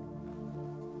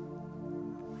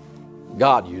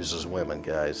 God uses women,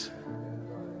 guys.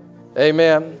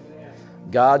 Amen.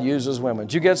 God uses women.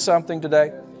 Did you get something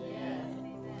today?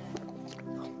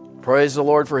 Praise the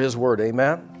Lord for His Word.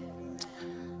 Amen.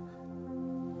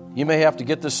 You may have to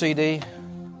get the CD.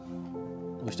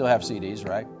 We still have CDs,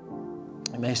 right?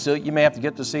 You may have to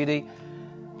get the CD.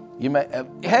 You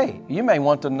may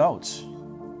want the notes.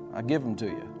 I'll give them to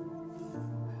you.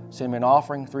 Send me an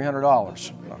offering,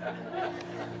 $300.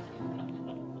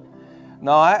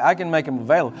 No, I can make them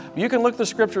available. You can look the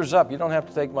Scriptures up. You don't have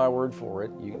to take my word for it.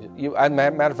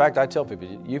 Matter of fact, I tell people,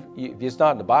 if it's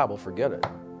not in the Bible, forget it.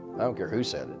 I don't care who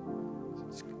said it.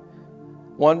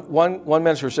 One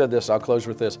minister said this. I'll close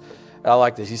with this. I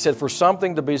like this. He said, for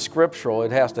something to be scriptural,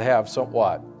 it has to have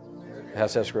what? It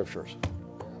has to have Scriptures.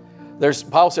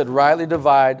 Paul said, rightly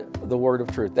divide the word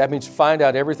of truth. That means find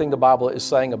out everything the Bible is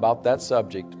saying about that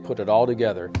subject, put it all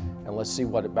together, and let's see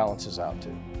what it balances out to.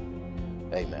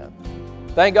 Amen.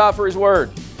 Thank God for His Word.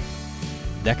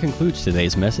 That concludes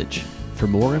today's message. For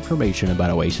more information about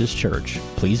Oasis Church,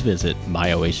 please visit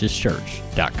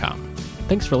myoasischurch.com.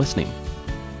 Thanks for listening.